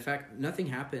 and the fact nothing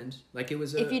happened. Like it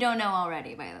was. If you don't know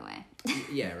already, by the way.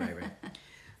 Yeah, right.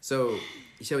 So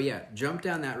yeah, jump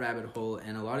down that rabbit hole,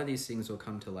 and a lot of these things will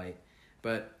come to light.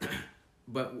 But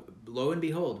lo and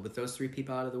behold, with those three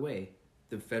people out of the way,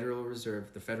 the Federal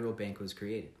Reserve, the federal bank, was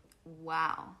created.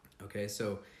 Wow. Okay,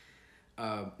 so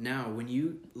now when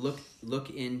you look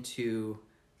into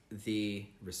the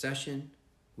recession,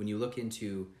 when you look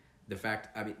into the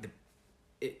fact,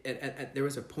 there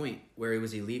was a point where it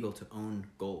was illegal to own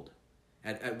gold.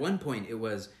 At one point, it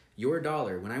was your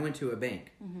dollar. When I went to a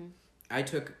bank. Mm-hmm. I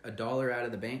took $1 out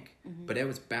of the bank, mm-hmm. but it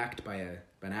was backed by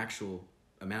an actual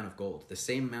amount of gold, the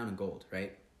same amount of gold,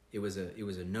 right? It was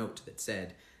a note that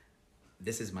said,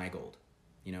 "This is my gold."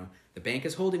 The bank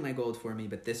is holding my gold for me,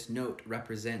 but this note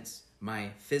represents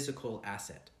my physical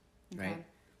asset, right?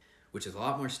 Which is a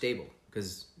lot more stable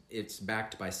because it's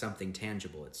backed by something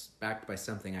tangible. It's backed by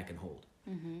something I can hold.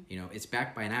 Mm-hmm. It's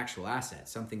backed by an actual asset,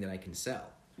 something that I can sell.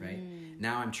 Right?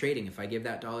 Now I'm trading. If I give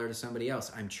that dollar to somebody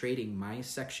else, I'm trading my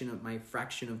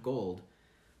fraction of gold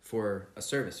for a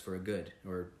service, for a good,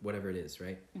 or whatever it is,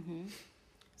 right? Mm-hmm.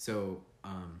 So,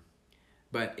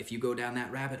 but if you go down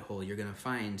that rabbit hole, you're going to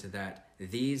find that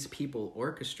these people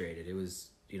orchestrated. It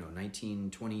was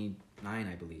 1929,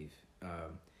 I believe,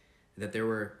 that there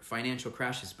were financial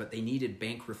crashes, but they needed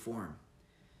bank reform.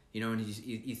 And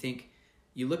you think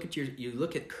you look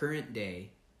at current day,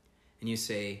 and you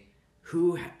say,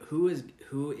 Who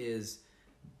is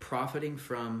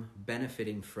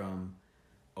benefiting from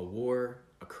a war,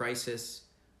 a crisis,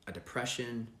 a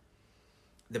depression?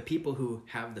 The people who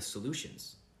have the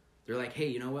solutions. They're like, hey,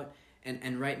 you know what?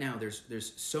 And right now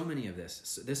there's so many of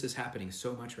this. This is happening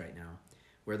so much right now,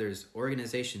 where there's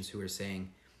organizations who are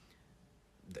saying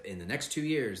in the next 2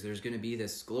 years, there's going to be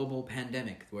this global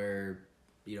pandemic where,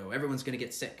 everyone's going to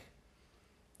get sick.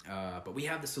 But we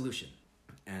have the solution,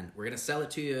 and we're going to sell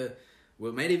it to you.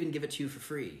 We might even give it to you for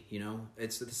free.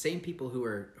 It's the same people who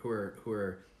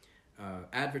are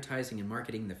advertising and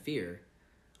marketing the fear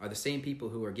are the same people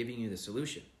who are giving you the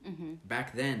solution. Mm-hmm.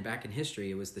 Back in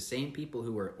history, it was the same people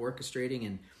who were orchestrating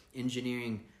and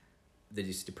engineering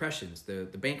these depressions, the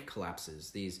bank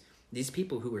collapses. These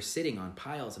people who were sitting on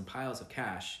piles and piles of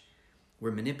cash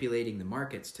were manipulating the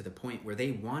markets to the point where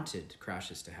they wanted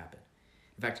crashes to happen.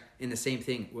 In fact, in the same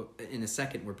thing, in a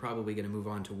second, we're probably going to move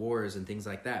on to wars and things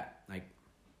like that.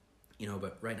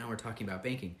 But right now we're talking about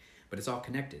banking, but it's all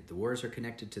connected. The wars are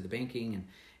connected to the banking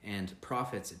and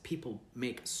profits. And people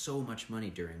make so much money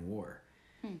during war.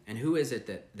 And who is it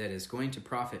that is going to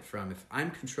profit from, if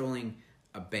I'm controlling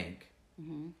a bank,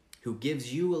 mm-hmm. who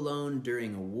gives you a loan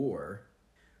during a war,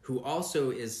 who also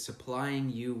is supplying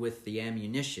you with the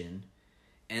ammunition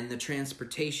and the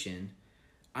transportation,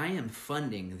 I am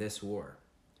funding this war.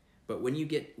 But when you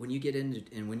get into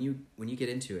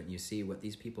it and you see what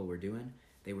these people were doing,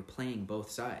 they were playing both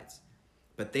sides.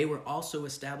 But they were also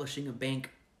establishing a bank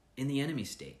in the enemy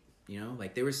state.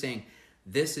 They were saying,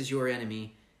 this is your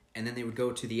enemy, and then they would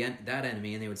go to that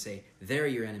enemy and they would say, they're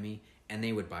your enemy, and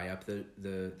they would buy up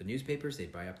the newspapers,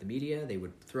 they'd buy up the media, they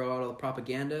would throw out all the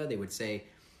propaganda, they would say,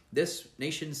 this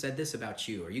nation said this about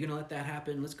you. Are you going to let that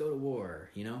happen? Let's go to war.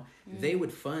 They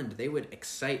would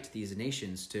excite these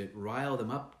nations to rile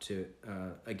them up to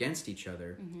against each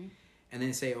other. Mm-hmm. And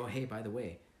then say, oh, hey, by the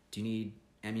way, do you need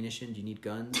ammunition? Do you need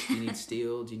guns? Do you need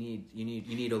steel? Do you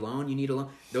need a loan? You need a loan.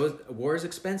 War is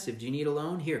expensive. Do you need a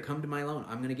loan? Here, come to my loan.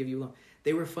 I'm going to give you a loan.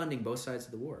 They were funding both sides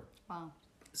of the war. Wow.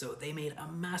 So they made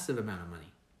a massive amount of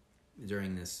money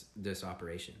during this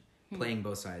operation, playing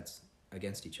both sides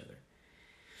against each other.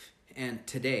 And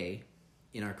today,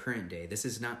 in our current day, this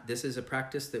is a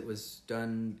practice that was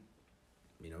done,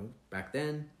 back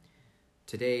then.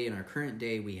 Today, in our current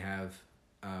day, we have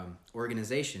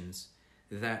organizations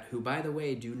who, by the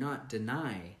way, do not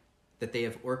deny that they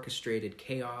have orchestrated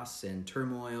chaos and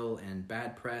turmoil and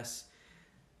bad press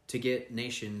to get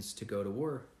nations to go to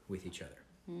war with each other.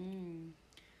 Mm.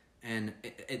 And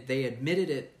they admitted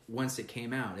it once it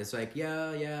came out. It's like,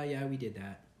 yeah, we did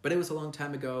that. But it was a long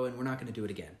time ago, and we're not going to do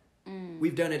it again. Mm.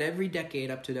 We've done it every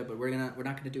decade up to that, but we're not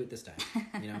going to do it this time.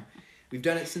 We've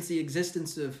done it since the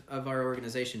existence of our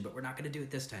organization, but we're not going to do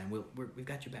it this time. We've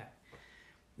got your back.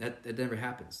 That never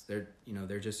happens.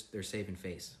 They're saving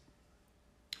face.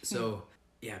 So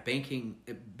banking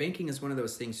is one of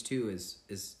those things too.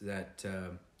 Is that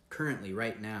currently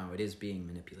right now it is being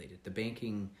manipulated. The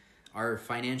banking, our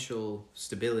financial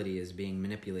stability is being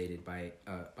manipulated by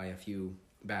a few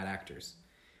bad actors.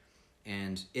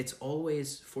 And it's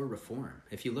always for reform.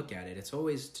 If you look at it, it's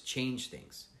always to change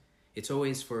things. It's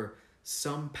always for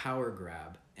some power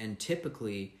grab. And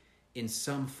typically, in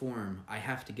some form, I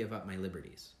have to give up my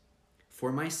liberties.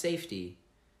 For my safety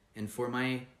and for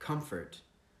my comfort,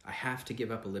 I have to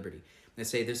give up a liberty. They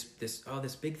say this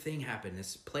big thing happened,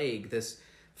 this plague, this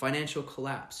financial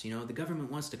collapse. The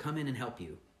government wants to come in and help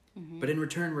you. Mm-hmm. But in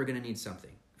return, we're going to need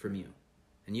something from you.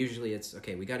 And usually it's,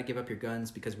 okay, we got to give up your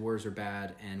guns because wars are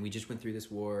bad and we just went through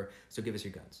this war, so give us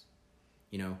your guns.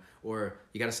 Or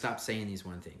you got to stop saying these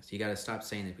one things. You got to stop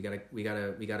saying that. We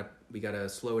got to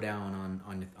slow down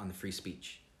on the free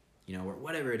speech. Or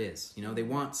whatever it is. They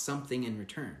want something in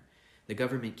return. The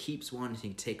government keeps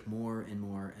wanting to take more and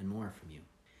more and more from you.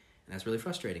 And that's really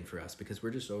frustrating for us because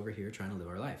we're just over here trying to live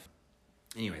our life.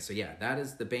 Anyway, so that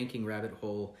is the banking rabbit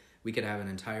hole. We could have an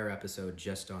entire episode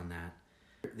just on that.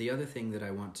 The other thing that I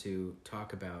want to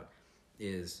talk about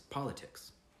is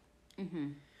politics. Mm-hmm.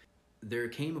 There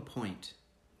came a point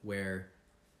where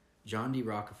John D.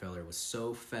 Rockefeller was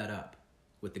so fed up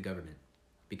with the government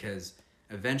because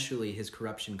eventually his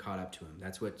corruption caught up to him.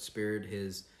 That's what spurred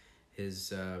his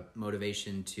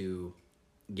motivation to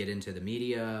get into the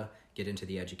media, get into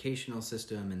the educational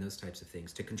system and those types of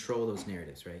things, to control those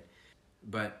narratives, right?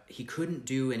 But he couldn't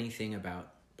do anything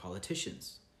about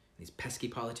politicians. These pesky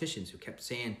politicians who kept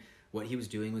saying what he was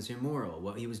doing was immoral,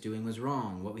 what he was doing was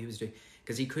wrong, what he was doing,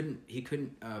 because he couldn't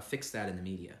fix that in the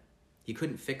media. He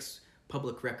couldn't fix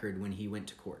public record when he went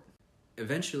to court.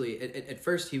 Eventually, at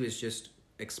first, he was just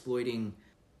exploiting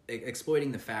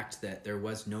the fact that there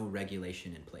was no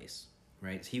regulation in place,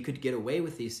 right? So he could get away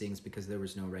with these things because there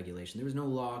was no regulation. There was no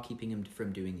law keeping him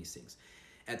from doing these things.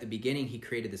 At the beginning, he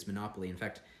created this monopoly. In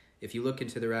fact, if you look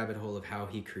into the rabbit hole of how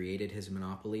he created his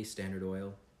monopoly, Standard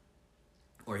Oil,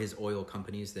 or his oil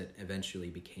companies that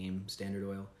eventually became Standard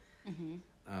Oil, mm-hmm.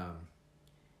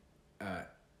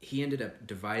 He ended up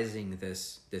devising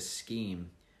this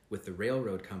scheme with the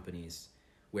railroad companies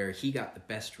where he got the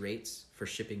best rates for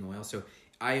shipping oil. So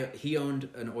he owned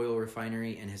an oil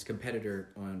refinery and his competitor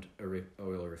owned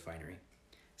oil refinery.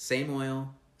 Same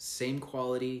oil, same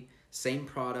quality, same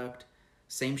product,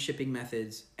 same shipping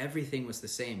methods, everything was the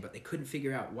same, but they couldn't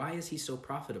figure out, why is he so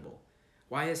profitable?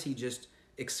 Why is he just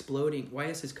exploding? Why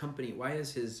is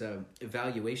his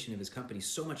evaluation of his company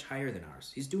so much higher than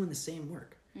ours? He's doing the same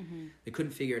work. Mm-hmm. They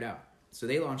couldn't figure it out. So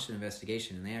they launched an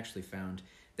investigation, and they actually found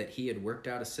that he had worked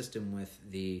out a system with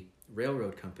the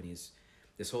railroad companies,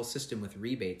 this whole system with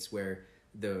rebates where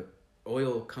the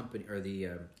oil company or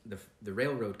the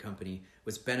railroad company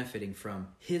was benefiting from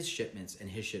his shipments and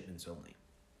his shipments only.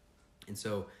 And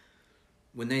so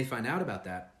when they find out about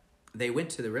that, they went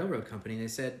to the railroad company and they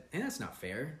said, hey, that's not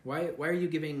fair. Why are you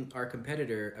giving our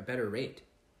competitor a better rate?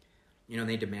 And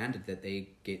they demanded that they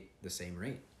get the same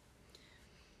rate.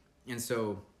 And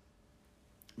so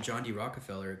John D.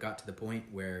 Rockefeller got to the point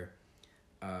where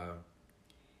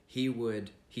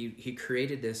he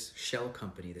created this shell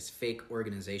company, this fake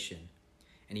organization,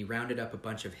 and he rounded up a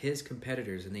bunch of his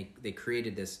competitors, and they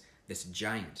created this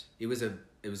giant. It was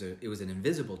an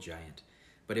invisible giant,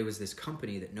 but it was this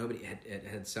company that nobody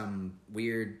had some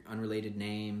weird unrelated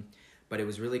name, but it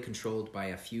was really controlled by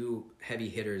a few heavy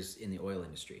hitters in the oil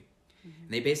industry. Mm-hmm.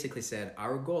 And they basically said,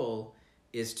 our goal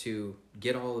is to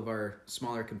get all of our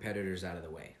smaller competitors out of the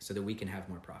way so that we can have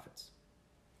more profits.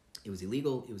 It was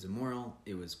illegal, it was immoral,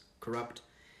 it was corrupt,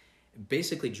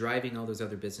 basically driving all those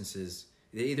other businesses.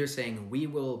 They're either saying, we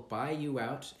will buy you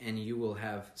out and you will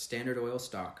have Standard Oil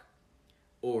stock,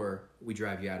 or we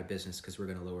drive you out of business because we're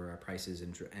going to lower our prices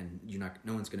and you're not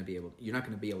going to be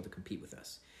able to compete with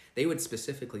us. They would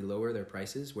specifically lower their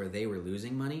prices where they were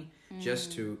losing money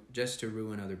just to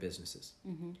ruin other businesses.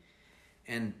 Mm-hmm.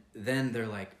 And then they're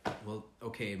like, well,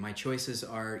 okay, my choices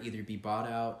are either be bought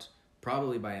out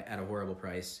probably at a horrible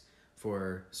price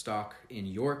for stock in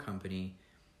your company,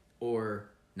 or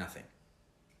nothing.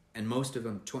 And most of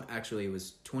them, actually it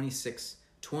was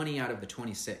 20 out of the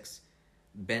 26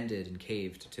 bended and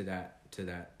caved to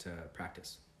that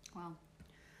practice. Wow.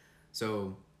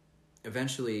 So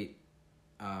eventually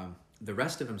the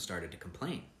rest of them started to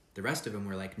complain. The rest of them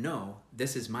were like, no,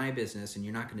 this is my business and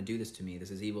you're not going to do this to me.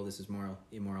 This is evil. This is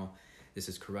immoral. This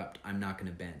is corrupt. I'm not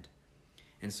going to bend.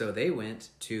 And so they went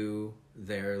to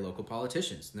their local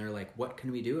politicians and they're like, what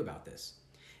can we do about this?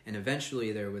 And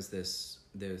eventually there was this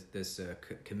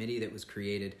committee that was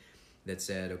created that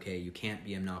said, okay, you can't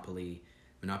be a monopoly.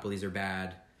 Monopolies are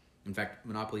bad. In fact,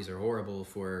 monopolies are horrible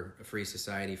for a free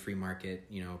society, free market,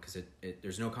 because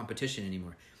there's no competition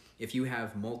anymore. If you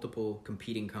have multiple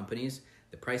competing companies,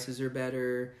 the prices are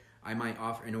better. I might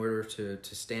offer, in order to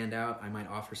stand out, I might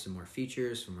offer some more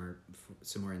features,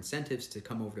 some more incentives to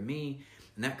come over to me.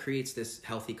 And that creates this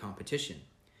healthy competition.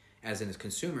 As a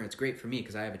consumer, it's great for me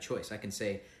because I have a choice. I can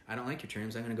say, I don't like your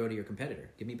terms, I'm going to go to your competitor.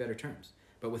 Give me better terms.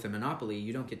 But with a monopoly,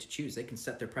 you don't get to choose. They can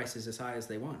set their prices as high as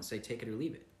they want and say, take it or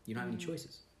leave it. You don't have any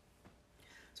choices.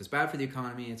 So it's bad for the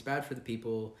economy. It's bad for the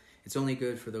people. It's only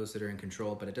good for those that are in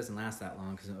control, but it doesn't last that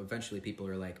long because eventually people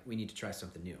are like, we need to try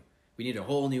something new. We need a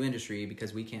whole new industry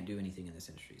because we can't do anything in this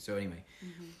industry. So anyway,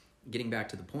 getting back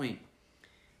to the point,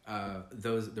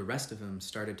 the rest of them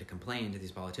started to complain to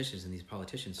these politicians, and these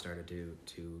politicians started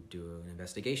to do an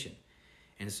investigation.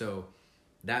 And so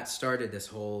that started this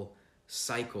whole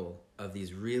cycle of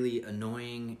these really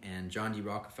annoying, and John D.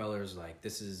 Rockefeller's like,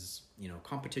 this is,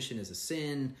 competition is a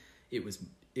sin. It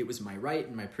was my right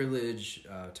and my privilege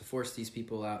to force these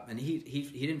people out. And he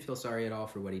didn't feel sorry at all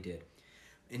for what he did.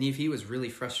 And he was really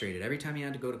frustrated. Every time he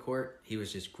had to go to court, he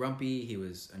was just grumpy. He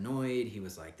was annoyed. He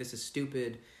was like, this is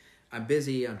stupid. I'm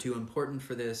busy. I'm too important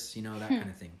for this, that kind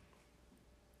of thing.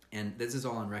 And this is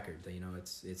all on record.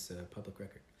 It's a public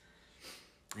record.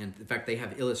 And in fact, they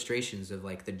have illustrations of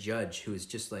like the judge who is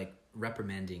just like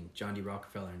reprimanding John D.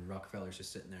 Rockefeller, and Rockefeller's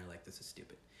just sitting there like, this is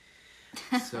stupid.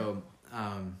 So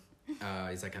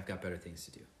he's like, I've got better things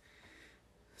to do.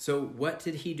 So what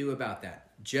did he do about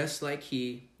that? Just like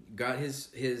he got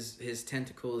his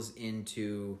tentacles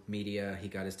into media, he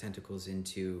got his tentacles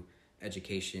into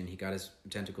education, he got his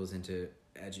tentacles into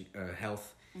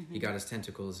health, he got his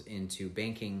tentacles into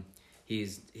banking.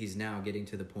 He's now getting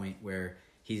to the point where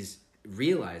he's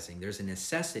realizing there's a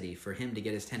necessity for him to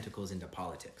get his tentacles into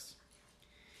politics.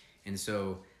 And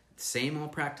so same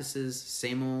old practices,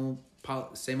 same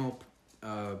old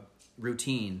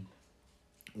routine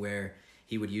where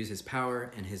he would use his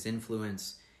power and his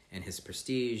influence and his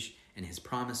prestige and his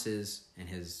promises and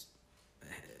his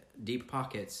deep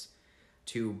pockets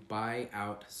to buy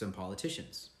out some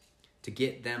politicians, to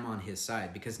get them on his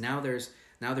side. Because now there's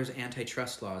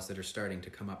antitrust laws that are starting to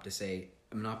come up to say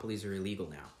monopolies are illegal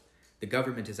now. the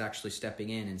government is actually stepping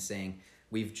in and saying,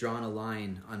 we've drawn a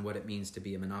line on what it means to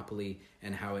be a monopoly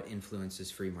and how it influences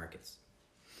free markets.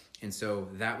 And so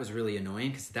that was really annoying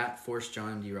because that forced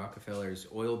John D. Rockefeller's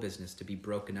oil business to be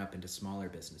broken up into smaller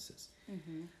businesses.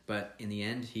 Mm-hmm. But in the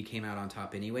end, he came out on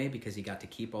top anyway because he got to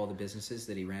keep all the businesses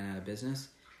that he ran out of business.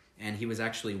 And he was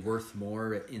actually worth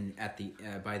more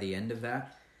by the end of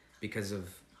that because of,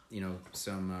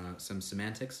 some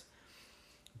semantics.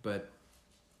 But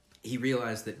he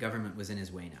realized that government was in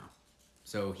his way now.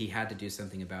 So he had to do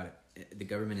something about it. The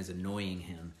government is annoying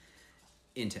him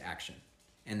into action.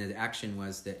 And the action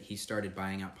was that he started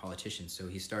buying out politicians. So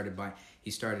he started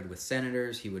with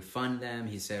senators. He would fund them.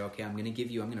 He said, okay, I'm going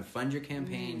to fund your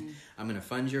campaign. I'm going to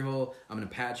fund I'm going to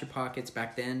pat your pockets.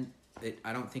 Back then,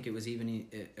 I don't think it was even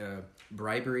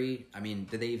bribery. I mean,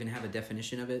 did they even have a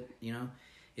definition of it?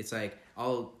 It's like,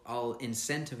 I'll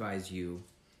incentivize you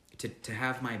to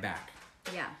have my back.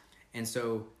 Yeah. And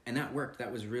that worked.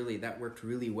 That worked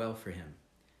really well for him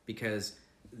because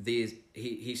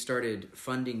he started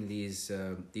funding these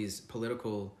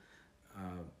political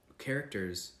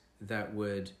characters that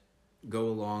would go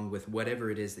along with whatever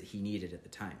it is that he needed at the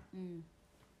time. Mm.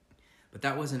 But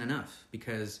that wasn't enough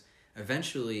because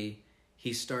eventually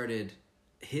his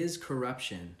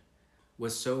corruption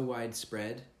was so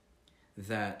widespread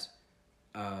that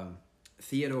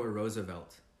Theodore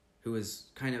Roosevelt, who was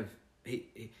kind of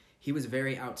he was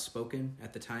very outspoken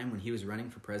at the time when he was running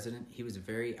for president. He was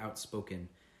very outspoken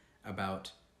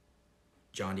about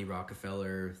John D.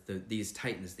 Rockefeller, these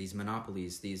titans, these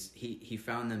monopolies. He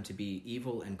found them to be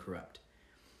evil and corrupt,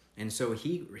 and so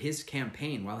his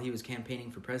campaign while he was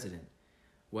campaigning for president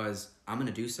was, I'm going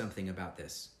to do something about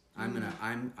this. I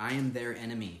am their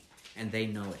enemy, and they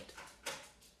know it.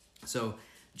 So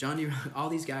all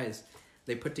these guys,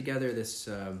 they put together this.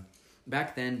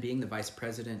 Back then, being the vice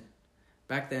president.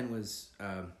 Back then was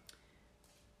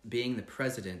being the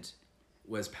president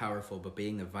was powerful, but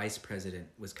being the vice president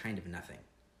was kind of nothing.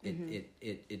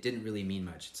 It didn't really mean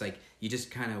much. It's like you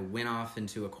just kind of went off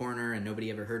into a corner and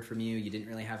nobody ever heard from you. You didn't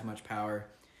really have much power.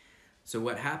 So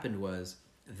what happened was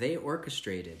they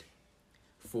orchestrated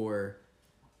for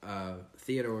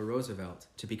Theodore Roosevelt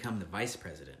to become the vice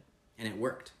president, and it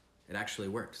worked. It actually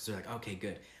worked. So they're like, okay,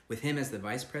 good. With him as the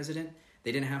vice president,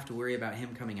 they didn't have to worry about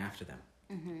him coming after them.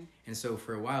 Mm-hmm. And so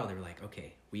for a while, they were like,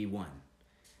 okay, we won.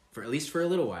 At least for a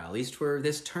little while, at least for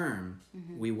this term,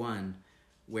 we won,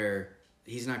 where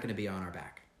he's not going to be on our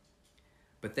back.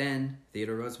 But then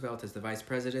Theodore Roosevelt is the vice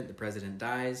president. The president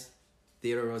dies.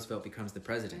 Theodore Roosevelt becomes the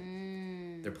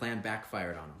president. Their plan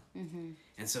backfired on him. Mm-hmm.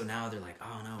 And so now they're like,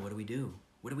 oh no, what do we do?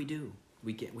 What do we do?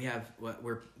 We're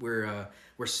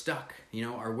stuck.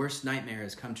 Our worst nightmare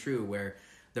has come true, where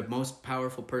the most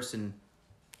powerful person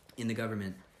in the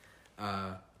government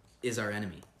is our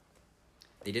enemy.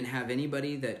 They didn't have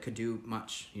anybody that could do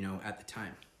much, at the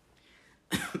time.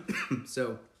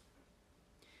 So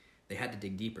they had to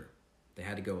dig deeper. They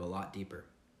had to go a lot deeper.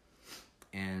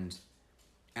 And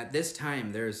at this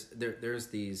time, there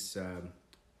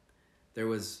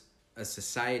was a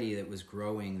society that was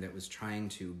growing that was trying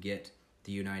to get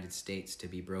the United States to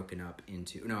be broken up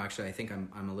into. No, actually, I think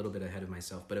I'm a little bit ahead of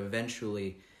myself. But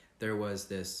eventually, there was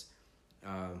this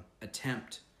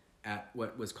attempt at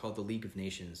what was called the League of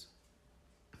Nations,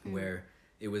 where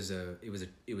it was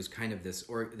kind of this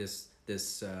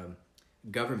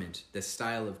government, this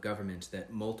style of government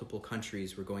that multiple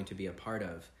countries were going to be a part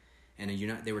of, and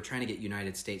they were trying to get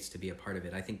United States to be a part of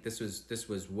it. I think this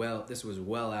was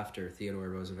well after Theodore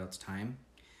Roosevelt's time,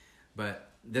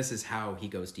 but this is how he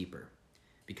goes deeper,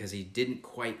 because he didn't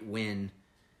quite win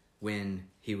when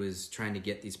he was trying to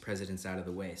get these presidents out of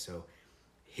the way. So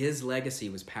his legacy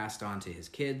was passed on to his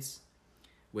kids,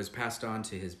 was passed on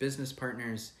to his business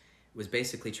partners, was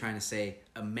basically trying to say,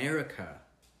 America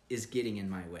is getting in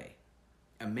my way.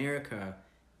 America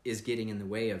is getting in the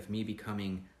way of me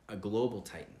becoming a global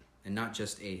titan and not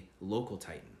just a local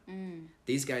titan.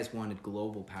 These guys wanted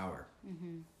global power.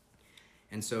 Mm-hmm.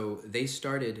 And so they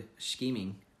started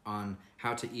scheming on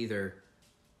how to either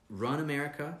run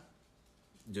America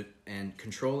and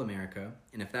control America,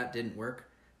 and if that didn't work,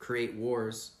 create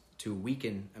wars to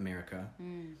weaken America,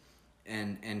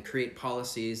 and create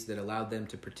policies that allowed them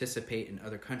to participate in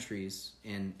other countries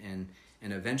and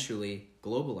eventually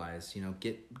globalize.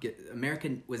 Get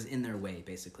America was in their way,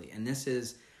 basically. And this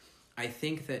is, I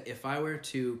think that if I were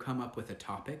to come up with a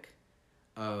topic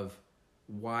of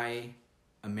why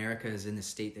America is in the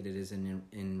state that it is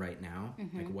in right now,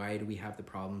 like why do we have the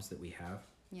problems that we have?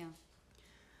 Yeah.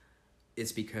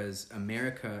 It's because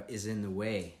America is in the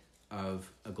way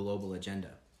of a global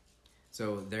agenda.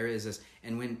 So there is this,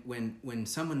 and when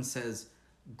someone says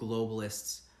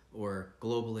globalists, or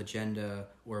global agenda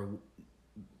or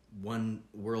one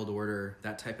world order,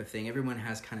 that type of thing, everyone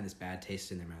has kind of this bad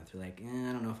taste in their mouth. They're like,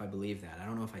 I don't know if I believe that. I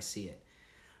don't know if I see it.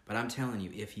 But I'm telling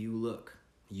you, if you look,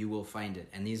 you will find it.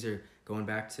 And these are going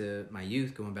back to my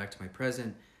youth, going back to my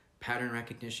present, pattern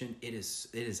recognition. It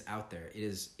is out there. It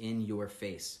is in your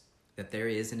face that there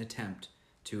is an attempt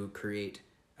to create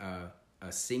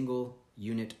a single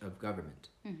unit of government.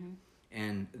 Mm-hmm.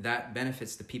 And that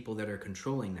benefits the people that are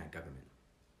controlling that government.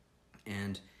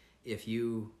 And if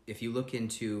you look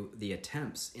into the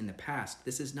attempts in the past,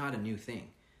 this is not a new thing.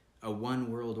 A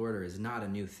one world order is not a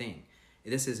new thing.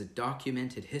 This is a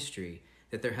documented history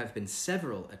that there have been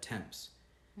several attempts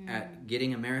at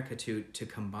getting America to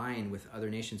combine with other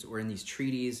nations, or in these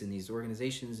treaties, in these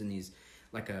organizations, in these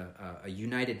like a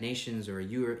United Nations or a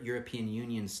European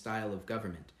Union style of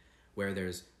government, where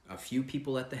there's a few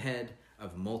people at the head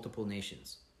of multiple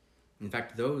nations. In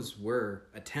fact, those were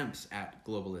attempts at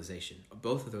globalization.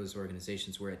 Both of those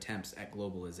organizations were attempts at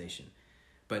globalization.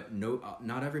 But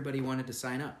not everybody wanted to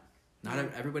sign up. Not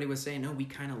everybody was saying, no, we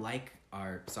kind of like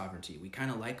our sovereignty. We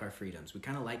kind of like our freedoms. We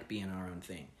kind of like being our own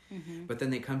thing. Mm-hmm. But then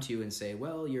they come to you and say,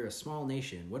 well, you're a small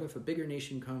nation. What if a bigger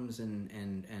nation comes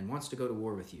and wants to go to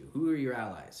war with you? Who are your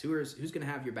allies? Who's going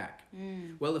to have your back?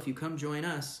 Well, if you come join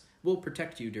us, we'll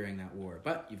protect you during that war.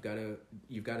 But you've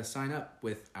got to sign up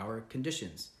with our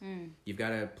conditions. You've got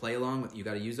to play along with. You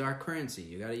got to use our currency.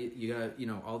 You got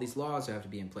to all these laws have to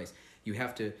be in place. You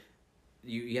have to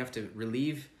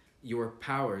relieve your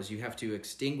powers. You have to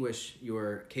extinguish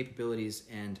your capabilities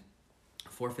and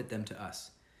forfeit them to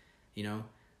us.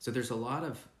 So there's a lot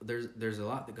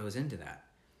that goes into that.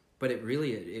 But it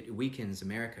really weakens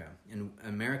America, and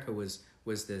America was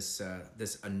this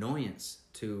annoyance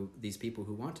to these people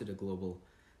who wanted a global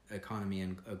economy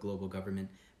and a global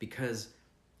government, because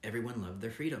everyone loved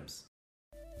their freedoms.